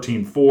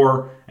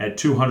 6:13.4 at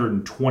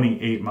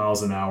 228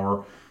 miles an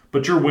hour.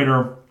 But your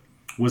winner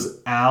was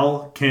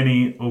Al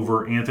Kenny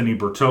over Anthony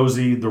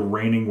Bertozzi, the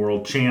reigning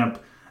world champ.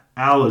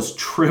 Al is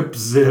trip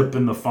zip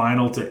in the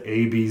final to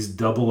AB's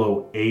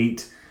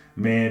 008.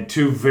 Man,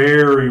 two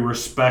very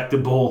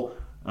respectable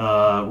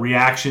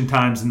reaction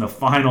times in the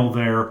final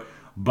there.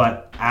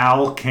 But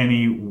Al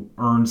Kenny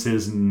earns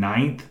his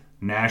 9th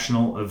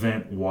national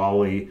event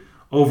Wally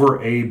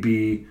over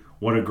AB.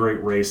 What a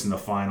great race in the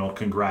final.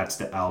 Congrats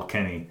to Al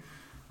Kenny.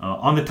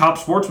 On the top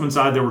sportsman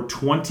side, there were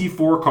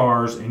 24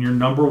 cars, and your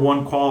number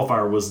one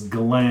qualifier was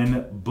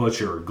Glenn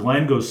Butcher.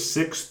 Glenn goes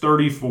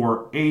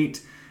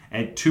 6:34.8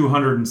 at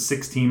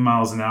 216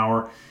 miles an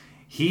hour.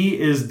 He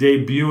is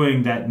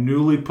debuting that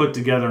newly put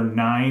together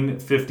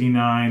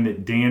 9:59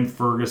 that Dan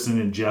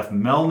Ferguson and Jeff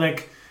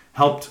Melnick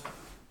helped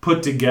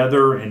put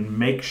together and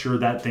make sure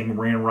that thing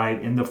ran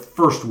right. In the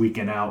first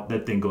weekend out,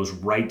 that thing goes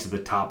right to the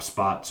top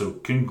spot. So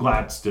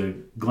congrats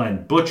to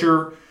Glenn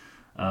Butcher.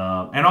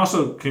 And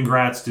also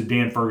congrats to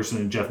Dan Ferguson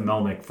and Jeff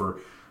Melnick for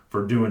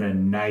doing a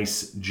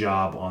nice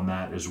job on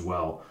that as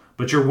well.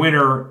 But your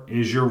winner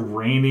is your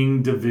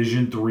reigning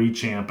Division III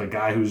champ, a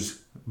guy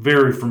who's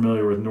very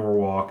familiar with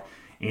Norwalk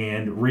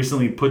and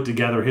recently put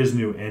together his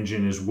new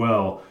engine as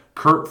well.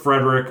 Kurt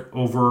Frederick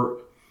over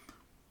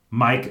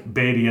Mike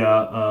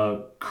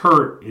Badia.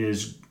 Kurt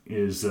is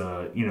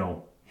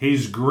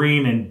he's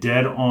green and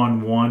dead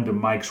on one to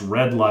Mike's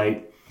red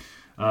light.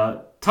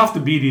 Tough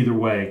to beat either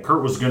way.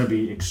 Kurt was going to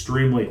be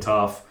extremely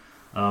tough.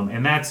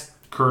 And that's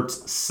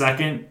Kurt's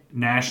second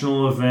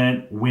national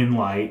event win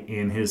light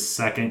in his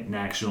second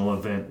national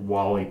event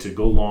Wally to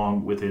go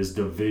along with his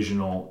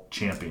divisional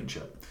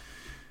championship.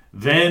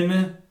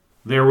 Then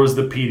there was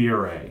the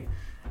PDRA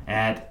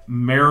at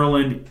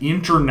Maryland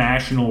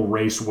International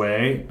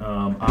Raceway.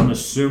 I'm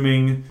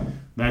assuming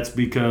that's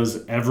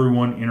because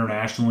everyone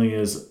internationally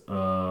is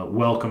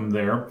welcome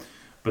there.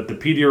 But the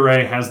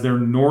PDRA has their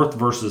North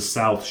versus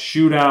South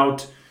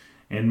shootout.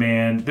 And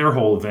man, their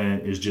whole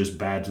event is just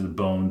bad to the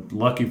bone.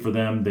 Lucky for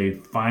them, they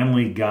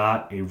finally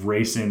got a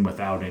race in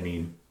without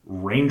any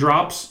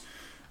raindrops.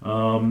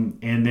 And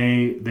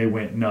they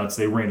went nuts.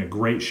 They ran a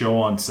great show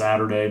on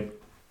Saturday.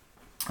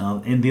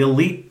 In the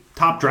Elite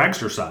Top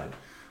Dragster side,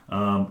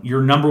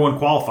 your number one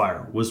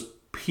qualifier was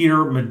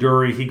Peter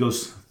Maduri. He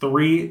goes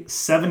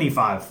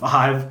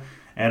 3:75.5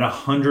 at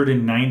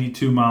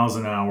 192 miles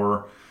an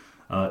hour.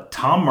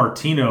 Tom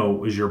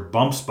Martino is your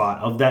bump spot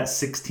of that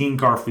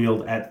 16-car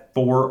field at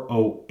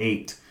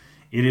 4:08.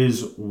 It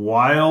is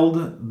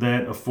wild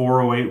that a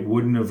 4:08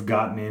 wouldn't have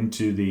gotten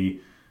into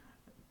the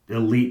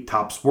Elite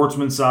Top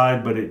Sportsman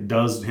side, but it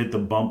does hit the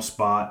bump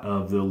spot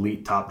of the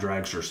Elite Top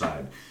Dragster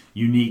side.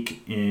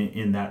 Unique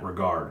in that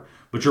regard.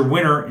 But your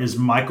winner is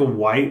Michael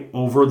White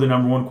over the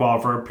number one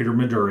qualifier, Peter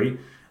Maduri.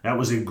 That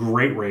was a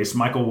great race.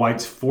 Michael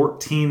White's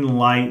 14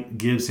 light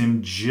gives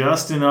him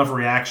just enough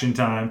reaction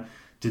time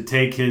to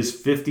take his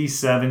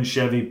 57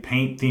 Chevy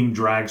paint-themed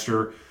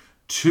dragster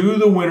to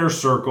the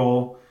winner's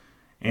circle,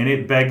 and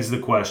it begs the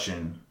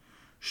question,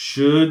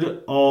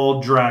 should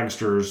all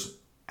dragsters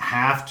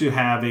have to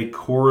have a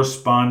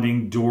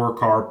corresponding door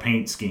car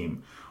paint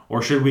scheme,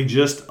 or should we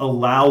just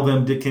allow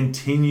them to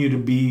continue to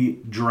be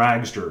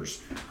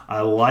dragsters? I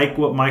like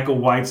what Michael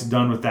White's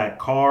done with that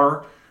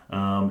car.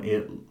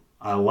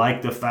 I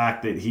like the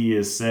fact that he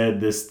has said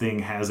this thing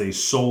has a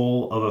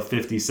soul of a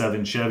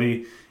 57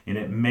 Chevy. And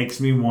it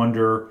makes me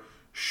wonder,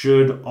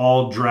 should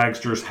all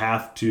dragsters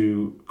have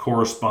to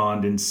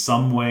correspond in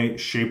some way,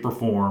 shape, or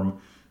form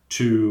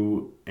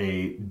to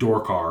a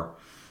door car?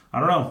 I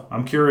don't know.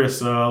 I'm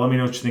curious. Let me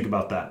know what you think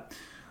about that.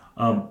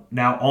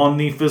 Now, on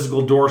the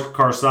physical door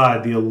car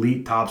side, the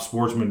Elite Top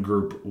Sportsman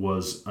group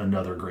was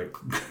another great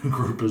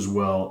group as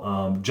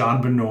well.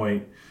 John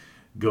Benoit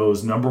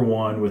goes number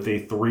one with a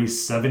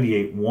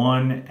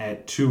 3:78.1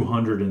 at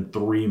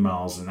 203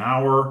 miles an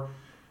hour.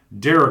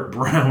 Derek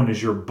Brown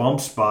is your bump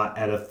spot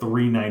at a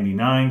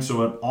 3:99,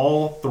 so an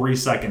all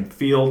 3-second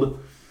field.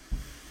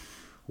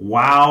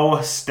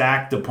 Wow,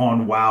 stacked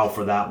upon wow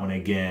for that one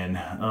again.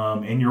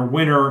 And your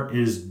winner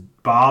is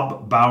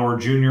Bob Bauer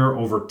Jr.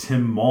 over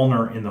Tim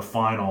Molnar in the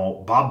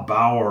final. Bob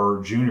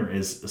Bauer Jr.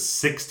 is a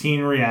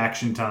 16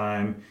 reaction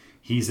time.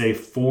 He's a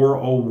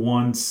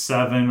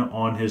 4:01.7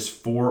 on his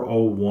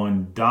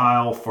 4:01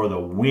 dial for the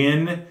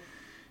win.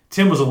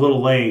 Tim was a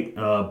little late,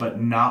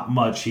 but not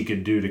much he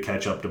could do to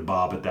catch up to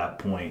Bob at that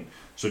point.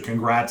 So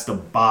congrats to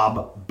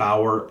Bob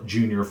Bauer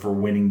Jr. for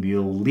winning the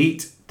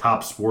Elite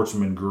Top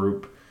Sportsman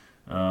group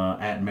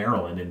at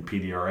Maryland in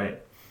PDRA.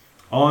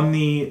 On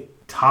the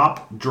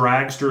Top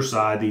Dragster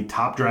side, the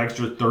Top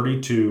Dragster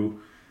 32,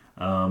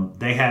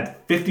 they had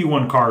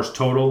 51 cars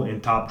total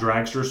in Top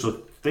Dragster. So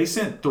they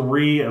sent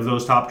 3 of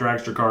those Top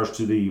Dragster cars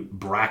to the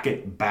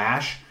Bracket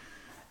Bash.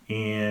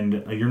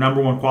 And your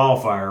number one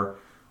qualifier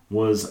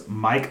was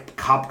Mike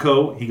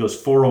Kopko. He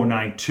goes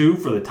 4:09.2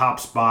 for the top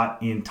spot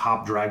in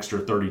Top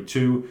Dragster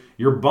 32.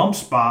 Your bump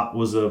spot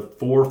was a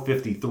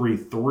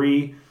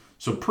 4:53.3.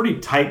 So pretty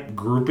tight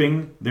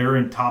grouping there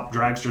in Top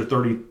Dragster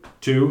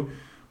 32.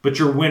 But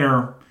your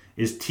winner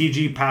is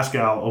TG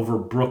Pascal over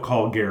Brooke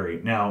Hall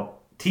Gary. Now,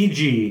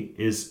 TG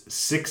is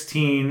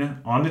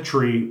 16 on the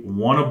tree,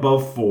 1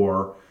 above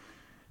 4,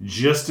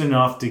 just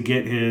enough to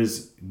get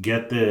his,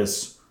 get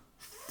this,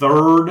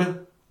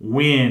 3rd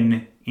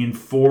win in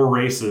 4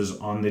 races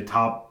on the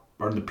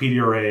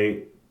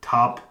PDRA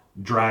Top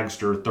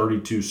Dragster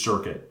 32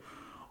 circuit.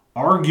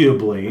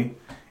 Arguably,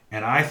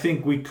 and I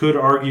think we could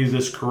argue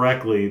this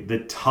correctly,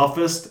 the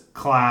toughest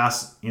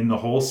class in the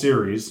whole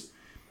series,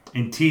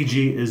 and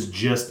TG is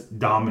just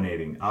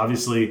dominating.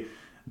 Obviously,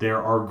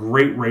 there are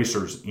great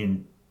racers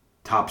in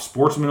Top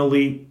Sportsman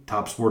Elite,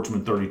 Top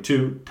Sportsman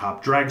 32,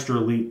 Top Dragster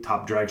Elite,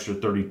 Top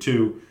Dragster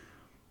 32,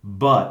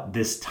 but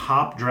this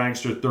Top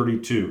Dragster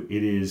 32,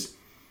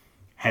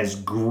 has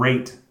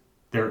great,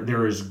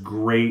 there is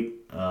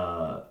great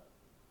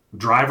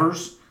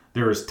drivers,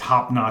 there is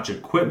top-notch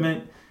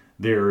equipment,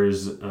 there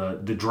is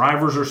the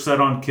drivers are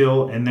set on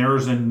kill, and there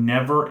is a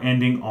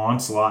never-ending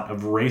onslaught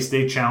of race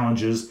day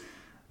challenges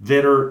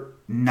that are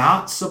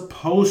not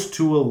supposed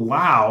to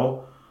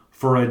allow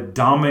for a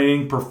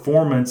dominating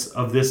performance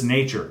of this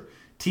nature.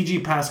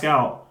 TG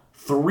Pascal,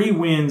 3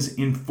 wins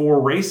in 4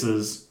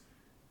 races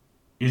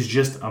is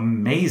just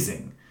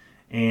amazing.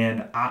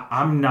 And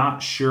I'm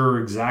not sure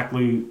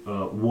exactly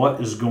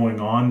what is going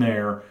on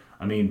there.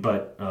 I mean,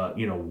 but,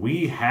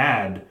 we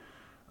had,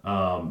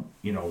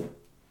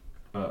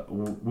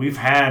 we've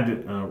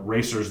had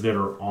racers that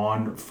are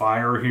on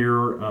fire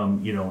here,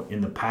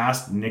 in the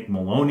past, Nick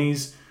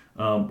Maloney's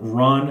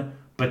run.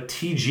 But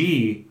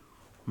TG,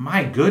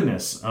 my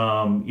goodness,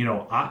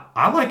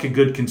 I like a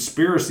good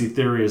conspiracy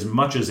theory as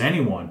much as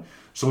anyone.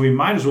 So we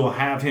might as well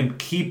have him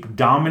keep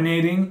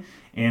dominating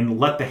and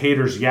let the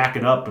haters yak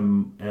it up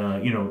and,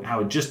 how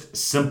it just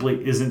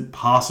simply isn't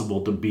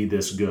possible to be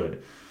this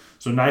good.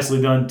 So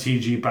nicely done,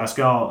 TG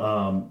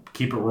Pascal.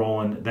 Keep it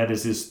rolling. That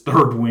is his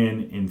 3rd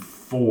win in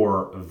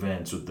 4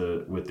 events with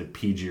the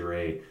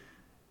PDRA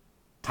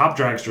Top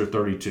Dragster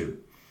 32.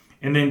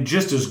 And then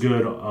just as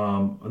good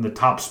on the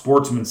Top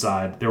Sportsman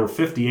side, there were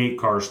 58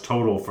 cars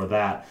total for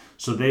that.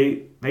 So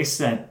they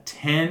sent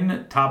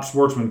 10 Top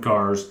Sportsman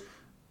cars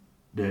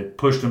that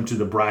pushed them to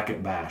the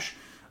bracket bash.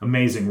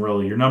 Amazing,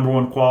 really. Your number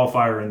 1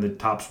 qualifier in the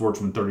Top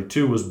Sportsman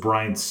 32 was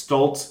Brian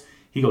Stultz.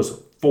 He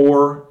goes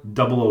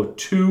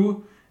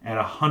 4.002 at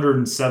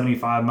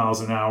 175 miles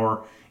an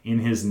hour in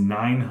his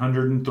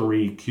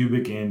 903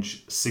 cubic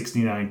inch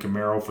 69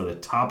 Camaro for the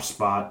top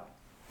spot.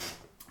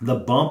 The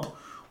bump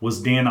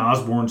was Dan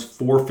Osborne's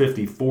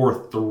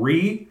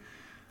 454.3.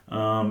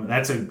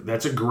 That's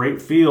a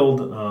great field.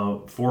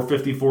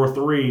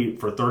 454.3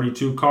 for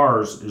 32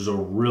 cars is a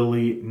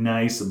really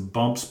nice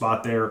bump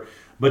spot there.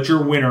 But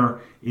your winner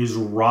is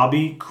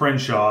Robbie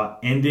Crenshaw,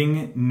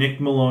 ending Nick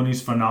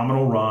Maloney's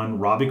phenomenal run.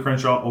 Robbie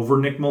Crenshaw over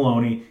Nick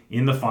Maloney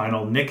in the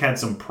final. Nick had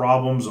some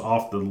problems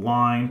off the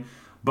line,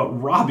 but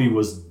Robbie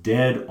was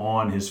dead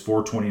on his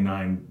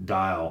 429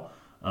 dial.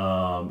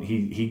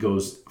 He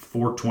goes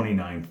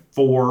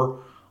 429.4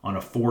 on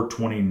a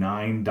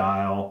 429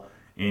 dial,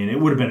 and it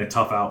would have been a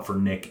tough out for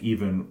Nick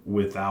even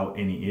without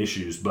any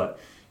issues.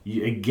 But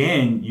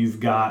again, you've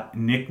got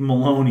Nick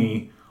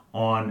Maloney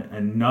on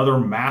another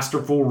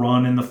masterful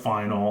run in the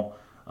final.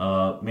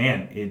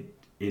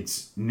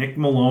 It's Nick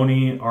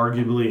Maloney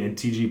arguably and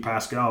TG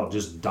Pascal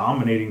just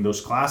dominating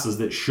those classes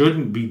that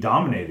shouldn't be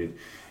dominated.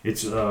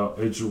 It's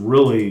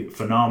really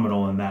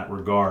phenomenal in that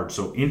regard.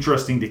 So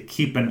interesting to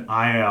keep an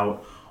eye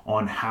out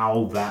on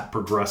how that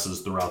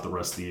progresses throughout the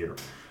rest of the year.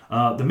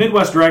 The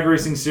Midwest Drag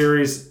Racing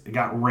Series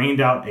got rained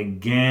out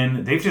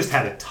again. They've just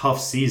had a tough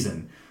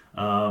season.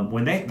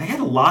 When they had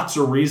lots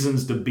of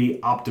reasons to be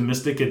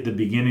optimistic at the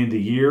beginning of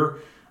the year.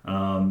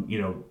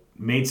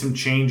 Made some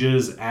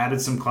changes,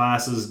 added some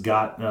classes,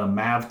 got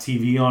MAV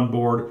TV on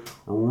board.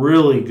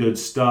 Really good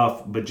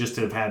stuff, but just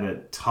have had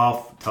a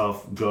tough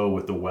go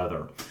with the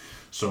weather.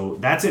 So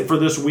that's it for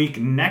this week.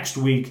 Next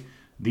week,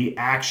 the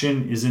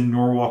action is in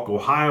Norwalk,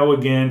 Ohio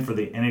again for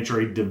the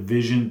NHRA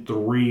Division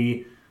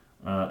III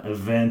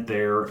event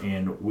there,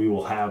 and we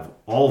will have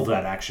all of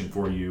that action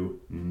for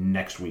you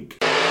next week.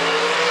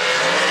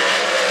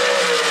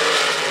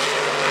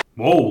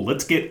 Whoa,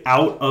 let's get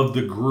out of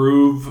the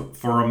groove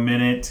for a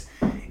minute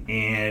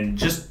and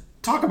just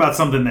talk about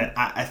something that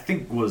I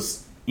think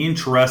was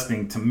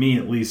interesting to me,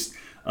 at least,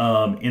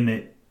 in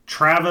that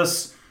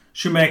Travis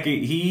Schumacher,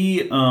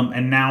 he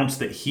announced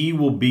that he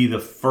will be the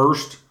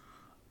first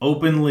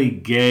openly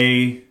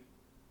gay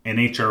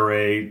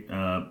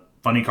NHRA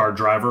funny car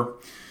driver,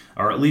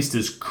 or at least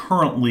is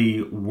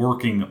currently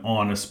working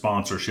on a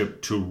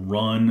sponsorship to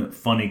run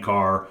funny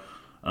car,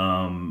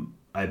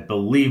 I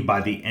believe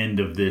by the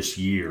end of this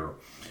year.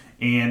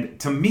 And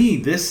to me,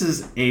 this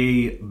is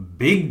a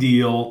big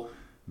deal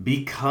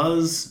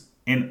because,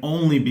 and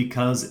only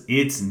because,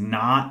 it's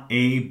not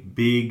a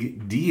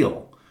big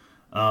deal.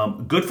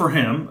 Good for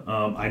him.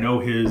 I know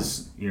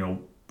his,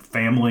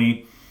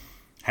 family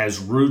has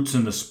roots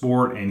in the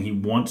sport, and he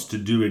wants to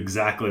do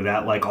exactly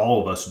that, like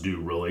all of us do,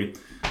 really.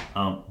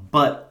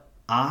 But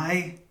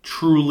I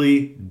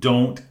truly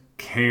don't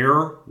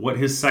care what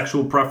his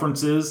sexual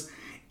preference is,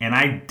 and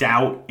I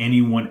doubt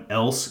anyone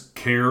else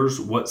cares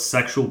what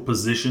sexual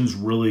positions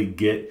really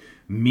get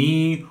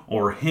me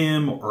or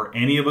him or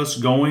any of us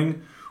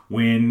going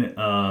when,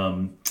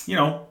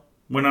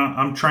 when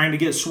I'm trying to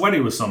get sweaty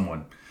with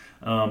someone.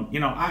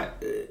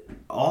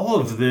 All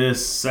of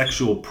this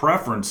sexual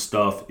preference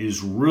stuff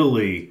is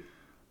really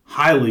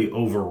highly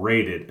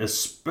overrated,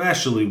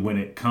 especially when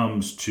it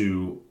comes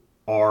to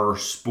our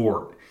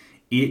sport.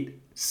 It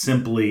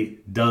simply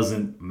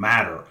doesn't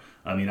matter.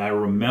 I mean, I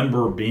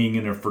remember being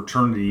in a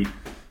fraternity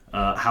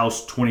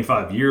house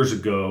 25 years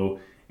ago,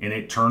 and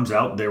it turns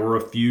out there were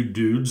a few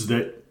dudes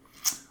that,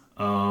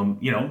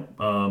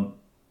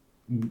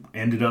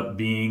 ended up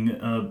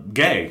being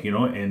gay,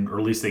 and or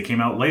at least they came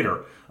out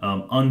later,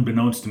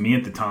 unbeknownst to me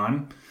at the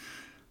time.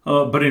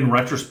 But in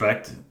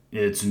retrospect,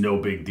 it's no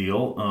big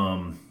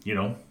deal.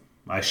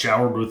 I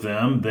showered with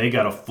them. They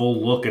got a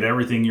full look at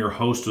everything your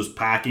host was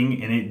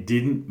packing, and it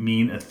didn't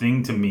mean a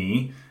thing to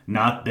me,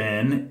 not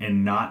then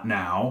and not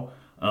now.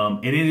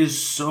 And it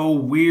is so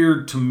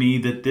weird to me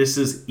that this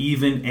is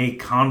even a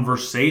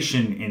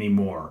conversation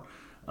anymore.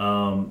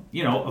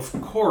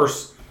 Of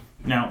course,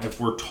 now if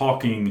we're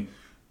talking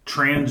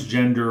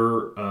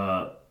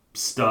transgender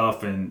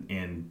stuff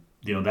and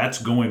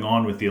that's going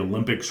on with the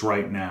Olympics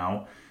right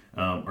now,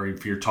 or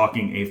if you're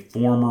talking a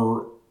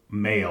former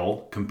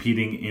male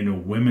competing in a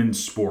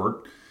women's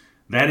sport,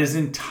 that is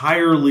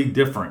entirely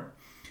different.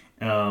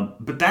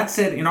 But that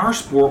said, in our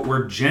sport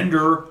where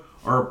gender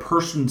or a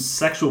person's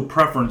sexual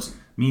preference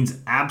means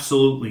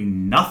absolutely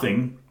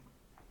nothing,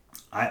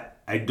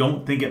 I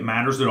don't think it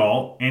matters at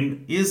all.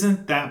 And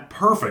isn't that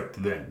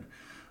perfect then?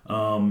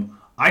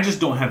 I just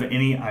don't have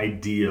any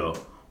idea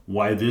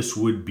why this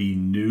would be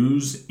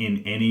news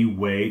in any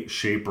way,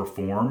 shape, or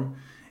form.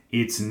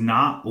 It's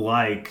not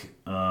like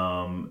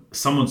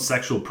someone's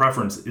sexual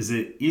preference is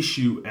an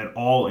issue at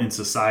all in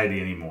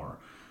society anymore.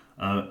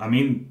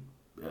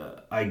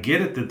 I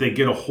get it that they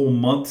get a whole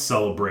month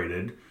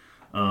celebrated.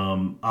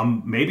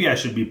 Maybe I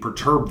should be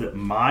perturbed that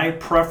my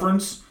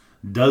preference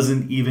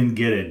doesn't even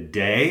get a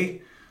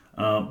day.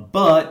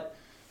 But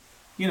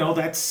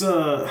that's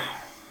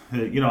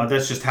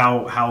just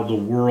how the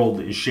world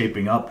is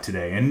shaping up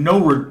today. And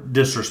no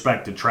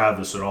disrespect to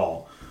Travis at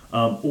all,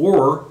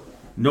 or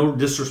no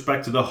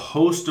disrespect to the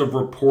host of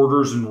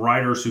reporters and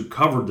writers who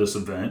covered this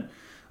event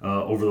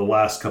over the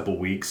last couple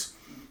weeks.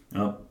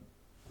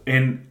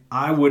 And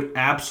I would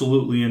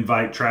absolutely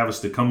invite Travis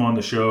to come on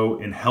the show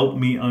and help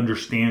me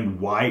understand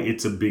why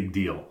it's a big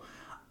deal.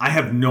 I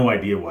have no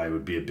idea why it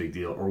would be a big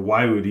deal, or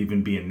why it would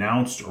even be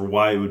announced, or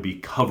why it would be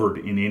covered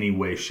in any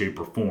way, shape,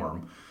 or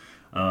form.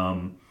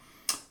 But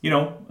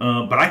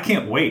I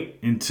can't wait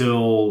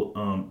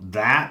until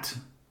that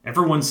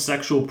everyone's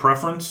sexual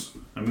preference.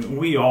 I mean,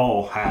 we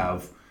all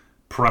have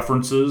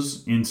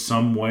preferences in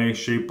some way,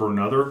 shape, or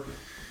another.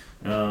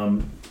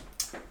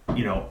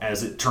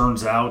 As it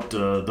turns out,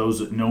 those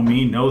that know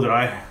me know that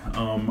I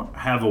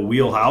have a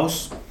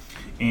wheelhouse,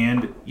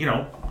 and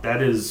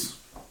that is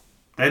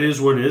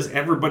what it is.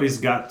 Everybody's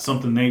got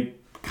something they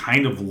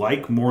kind of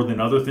like more than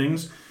other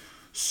things.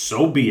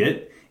 So be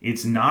it.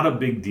 It's not a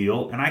big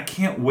deal, and I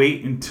can't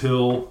wait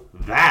until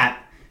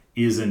that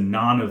is a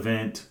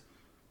non-event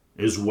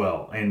as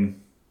well.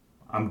 And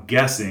I'm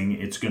guessing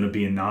it's going to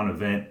be a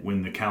non-event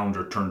when the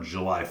calendar turns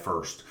July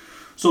 1st.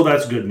 So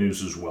that's good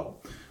news as well.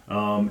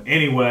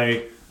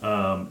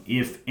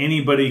 If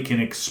anybody can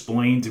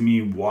explain to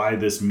me why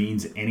this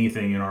means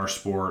anything in our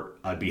sport,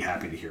 I'd be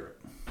happy to hear it.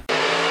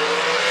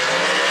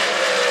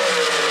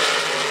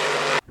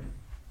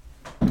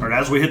 All right,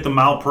 as we hit the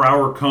mile per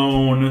hour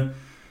cone,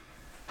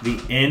 the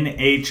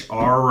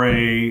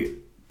NHRA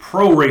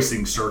pro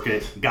racing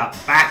circuit got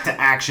back to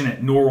action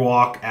at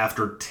Norwalk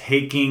after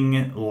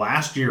taking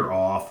last year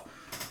off.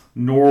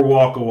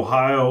 Norwalk,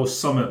 Ohio,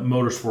 Summit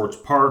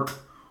Motorsports Park,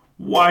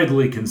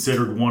 widely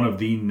considered one of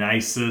the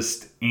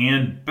nicest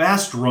and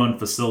best run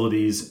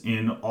facilities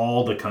in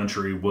all the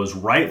country, was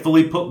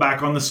rightfully put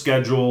back on the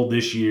schedule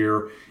this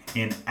year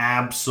and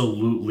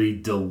absolutely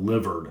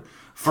delivered.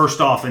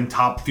 First off, in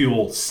Top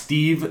Fuel,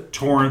 Steve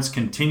Torrence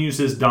continues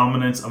his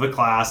dominance of a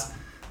class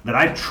that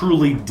I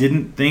truly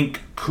didn't think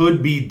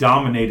could be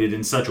dominated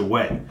in such a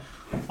way.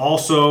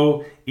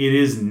 Also, it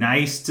is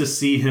nice to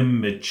see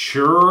him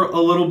mature a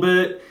little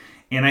bit,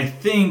 and I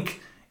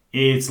think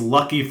it's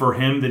lucky for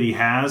him that he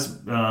has,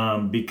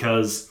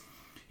 because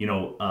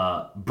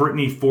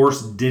Brittany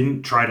Force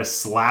didn't try to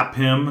slap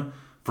him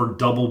for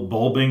double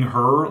bulbing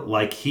her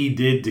like he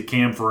did to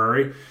Cam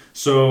Ferrari.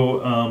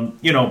 So,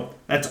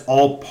 that's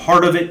all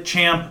part of it,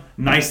 champ.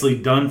 Nicely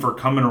done for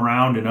coming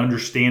around and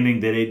understanding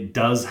that it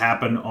does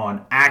happen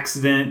on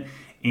accident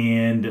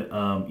and,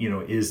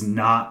 is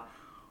not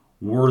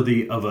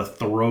worthy of a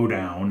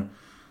throwdown.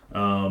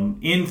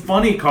 In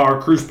funny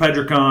car, Cruz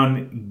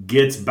Pedricon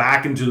gets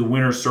back into the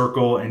winner's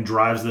circle and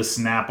drives the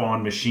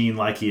snap-on machine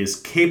like he is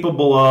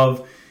capable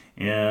of.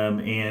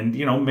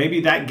 Maybe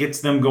that gets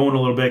them going a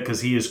little bit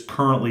because he is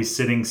currently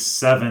sitting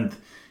 7th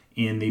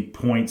in the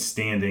point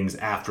standings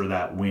after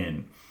that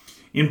win.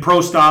 In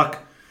Pro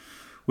Stock,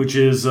 which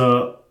is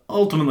a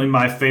ultimately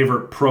my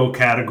favorite pro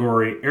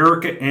category.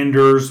 Erica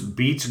Enders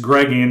beats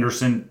Greg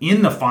Anderson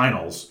in the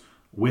finals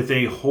with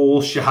a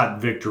hole shot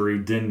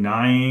victory,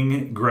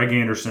 denying Greg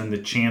Anderson the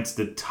chance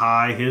to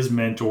tie his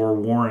mentor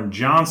Warren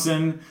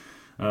Johnson.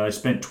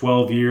 Spent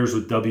 12 years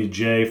with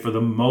WJ for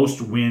the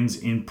most wins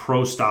in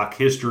pro stock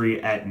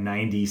history at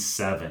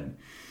 97.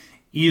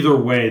 Either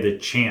way, the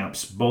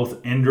champs,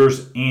 both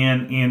Enders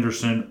and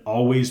Anderson,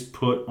 always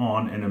put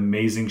on an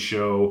amazing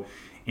show,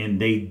 and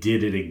they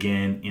did it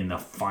again in the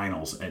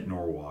finals at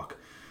Norwalk.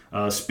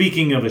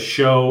 Speaking of a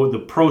show, the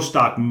Pro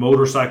Stock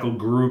Motorcycle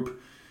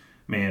Group,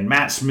 man,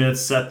 Matt Smith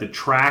set the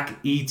track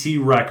ET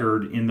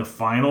record in the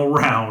final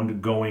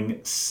round, going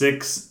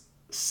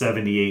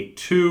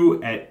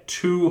 6.78.2 at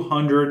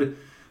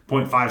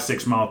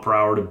 200.56 mile per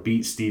hour to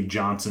beat Steve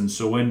Johnson.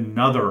 So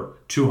another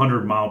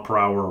 200 mile per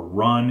hour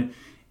run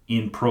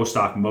in Pro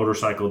Stock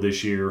Motorcycle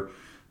this year.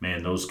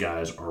 Man, those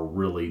guys are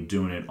really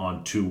doing it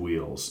on two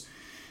wheels.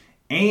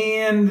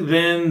 And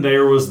then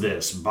there was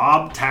this.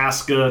 Bob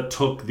Tasca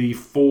took the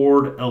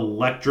Ford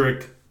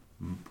electric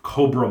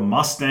Cobra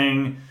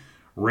Mustang,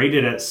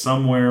 rated at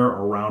somewhere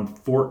around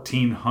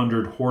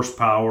 1,400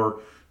 horsepower,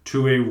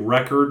 to a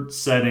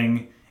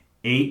record-setting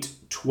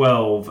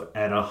 812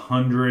 at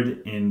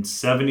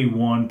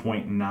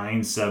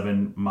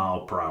 171.97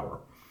 mile per hour.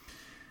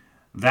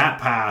 That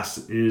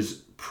pass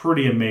is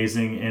pretty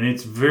amazing, and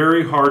it's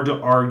very hard to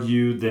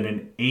argue that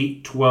an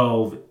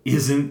 812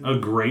 isn't a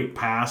great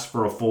pass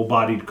for a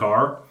full-bodied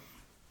car,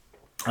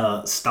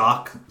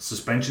 stock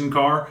suspension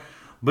car.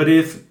 But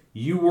if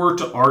you were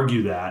to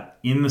argue that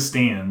in the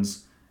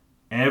stands,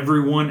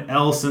 everyone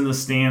else in the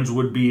stands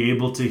would be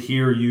able to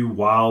hear you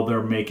while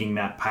they're making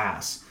that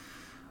pass.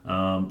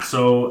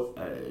 So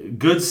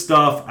good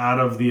stuff out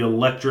of the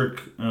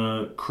electric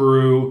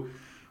crew.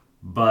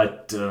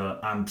 But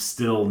I'm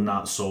still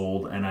not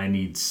sold, and I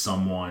need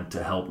someone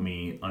to help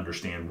me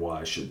understand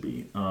why I should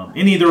be.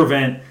 In either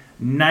event,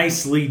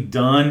 nicely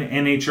done,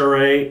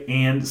 NHRA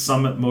and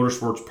Summit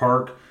Motorsports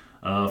Park,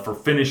 for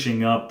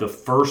finishing up the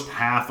first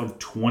half of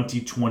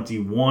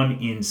 2021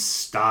 in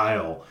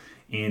style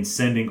and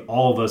sending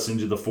all of us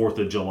into the 4th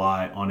of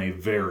July on a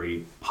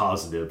very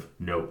positive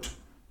note.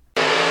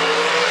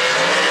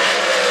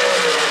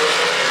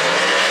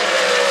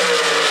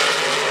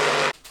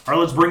 All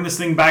right, let's bring this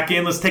thing back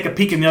in. Let's take a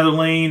peek in the other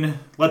lane.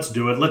 Let's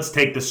do it. Let's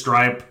take the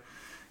stripe.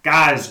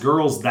 Guys,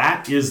 girls,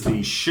 that is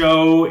the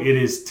show. It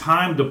is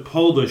time to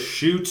pull the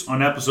chutes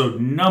on episode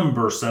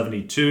number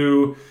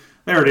 72.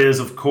 There it is,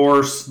 of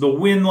course. The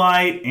wind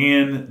light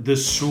and the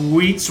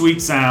sweet,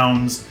 sweet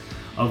sounds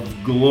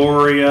of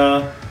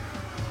Gloria.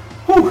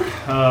 Whew.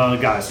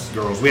 Guys,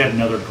 girls, we had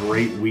another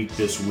great week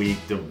this week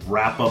to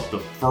wrap up the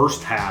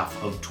first half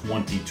of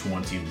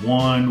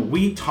 2021.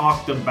 We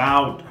talked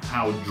about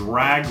how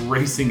drag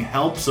racing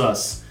helps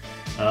us.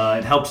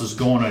 It helps us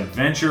go on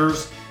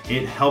adventures.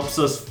 It helps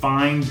us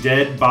find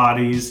dead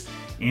bodies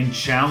and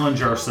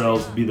challenge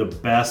ourselves to be the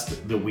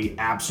best that we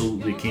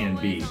absolutely can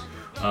be.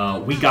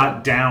 We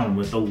got down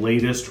with the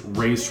latest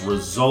race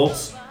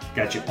results,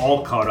 got you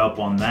all caught up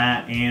on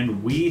that,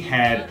 and we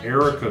had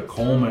Erica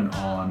Coleman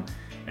on,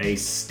 a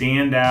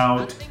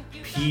standout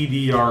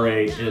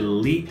PDRA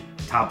Elite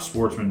Top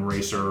Sportsman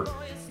racer,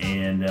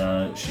 and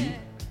she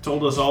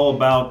told us all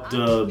about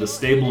the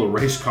stable of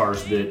race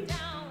cars that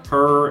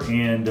her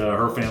and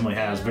her family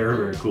has. Very,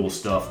 very cool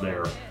stuff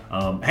there.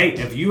 Hey,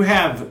 if you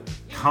have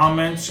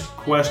comments,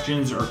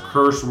 questions, or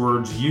curse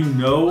words, you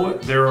know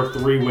there are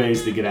 3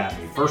 ways to get at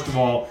me. First of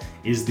all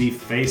is the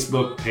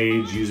Facebook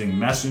page using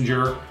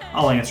Messenger.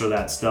 I'll answer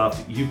that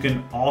stuff. You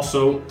can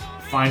also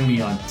find me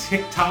on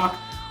TikTok,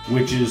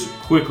 which is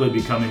quickly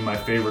becoming my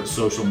favorite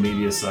social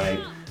media site,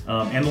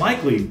 and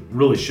likely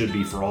really should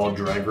be for all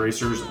drag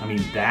racers. I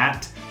mean,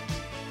 that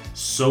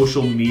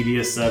social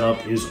media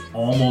setup is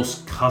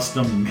almost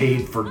custom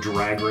made for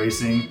drag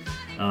racing,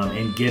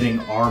 and getting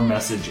our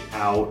message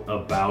out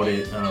about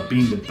it,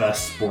 being the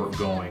best sport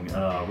going.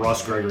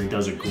 Ross Gregory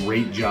does a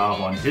great job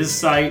on his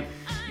site,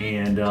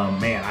 and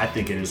man, I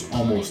think it is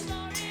almost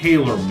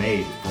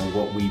tailor-made for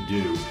what we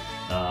do.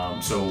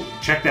 So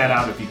check that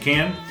out if you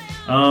can.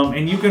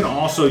 And you can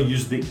also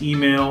use the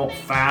email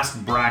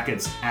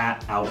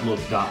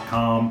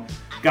fastbrackets@outlook.com.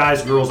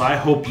 Guys, girls, I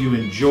hope you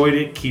enjoyed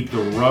it. Keep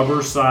the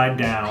rubber side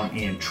down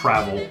and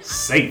travel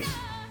safe.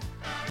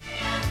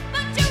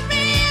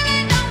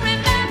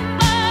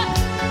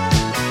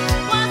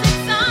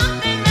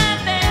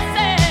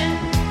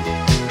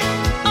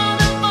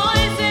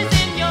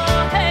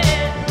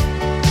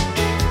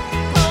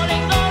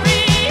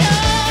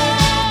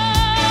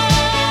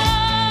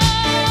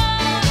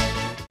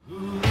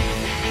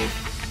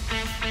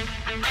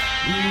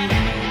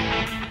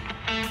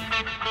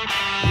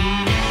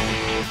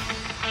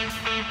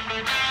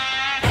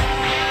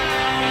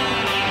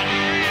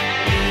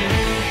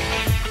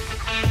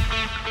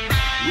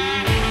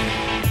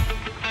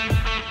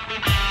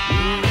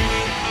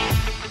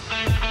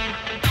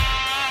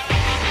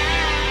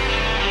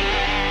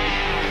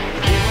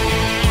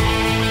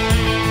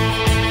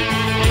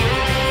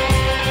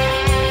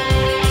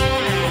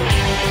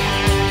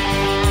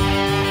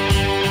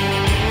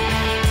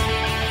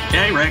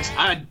 Hey Rex,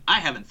 I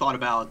haven't thought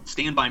about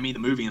Stand By Me the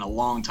movie in a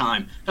long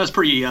time. That was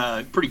pretty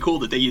cool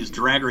that they used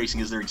drag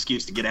racing as their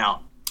excuse to get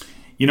out.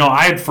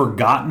 I had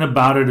forgotten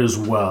about it as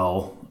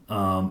well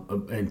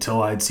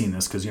until I'd seen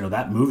this because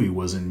that movie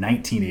was in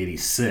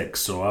 1986,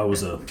 so I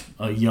was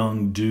a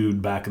young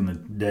dude back in the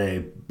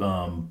day.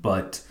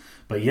 But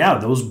yeah,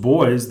 those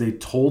boys, they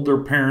told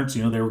their parents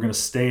they were going to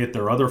stay at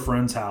their other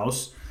friend's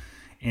house,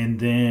 and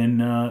then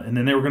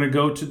they were going to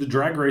go to the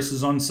drag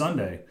races on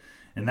Sunday.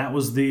 And that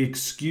was the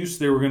excuse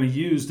they were going to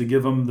use to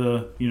give them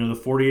the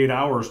 48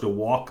 hours to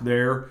walk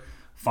there,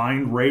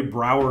 find Ray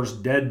Brower's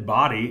dead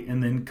body,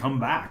 and then come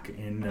back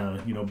and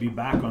be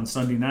back on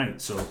Sunday night.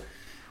 So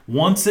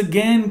once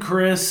again,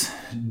 Chris,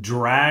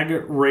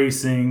 drag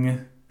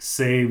racing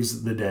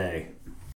saves the day.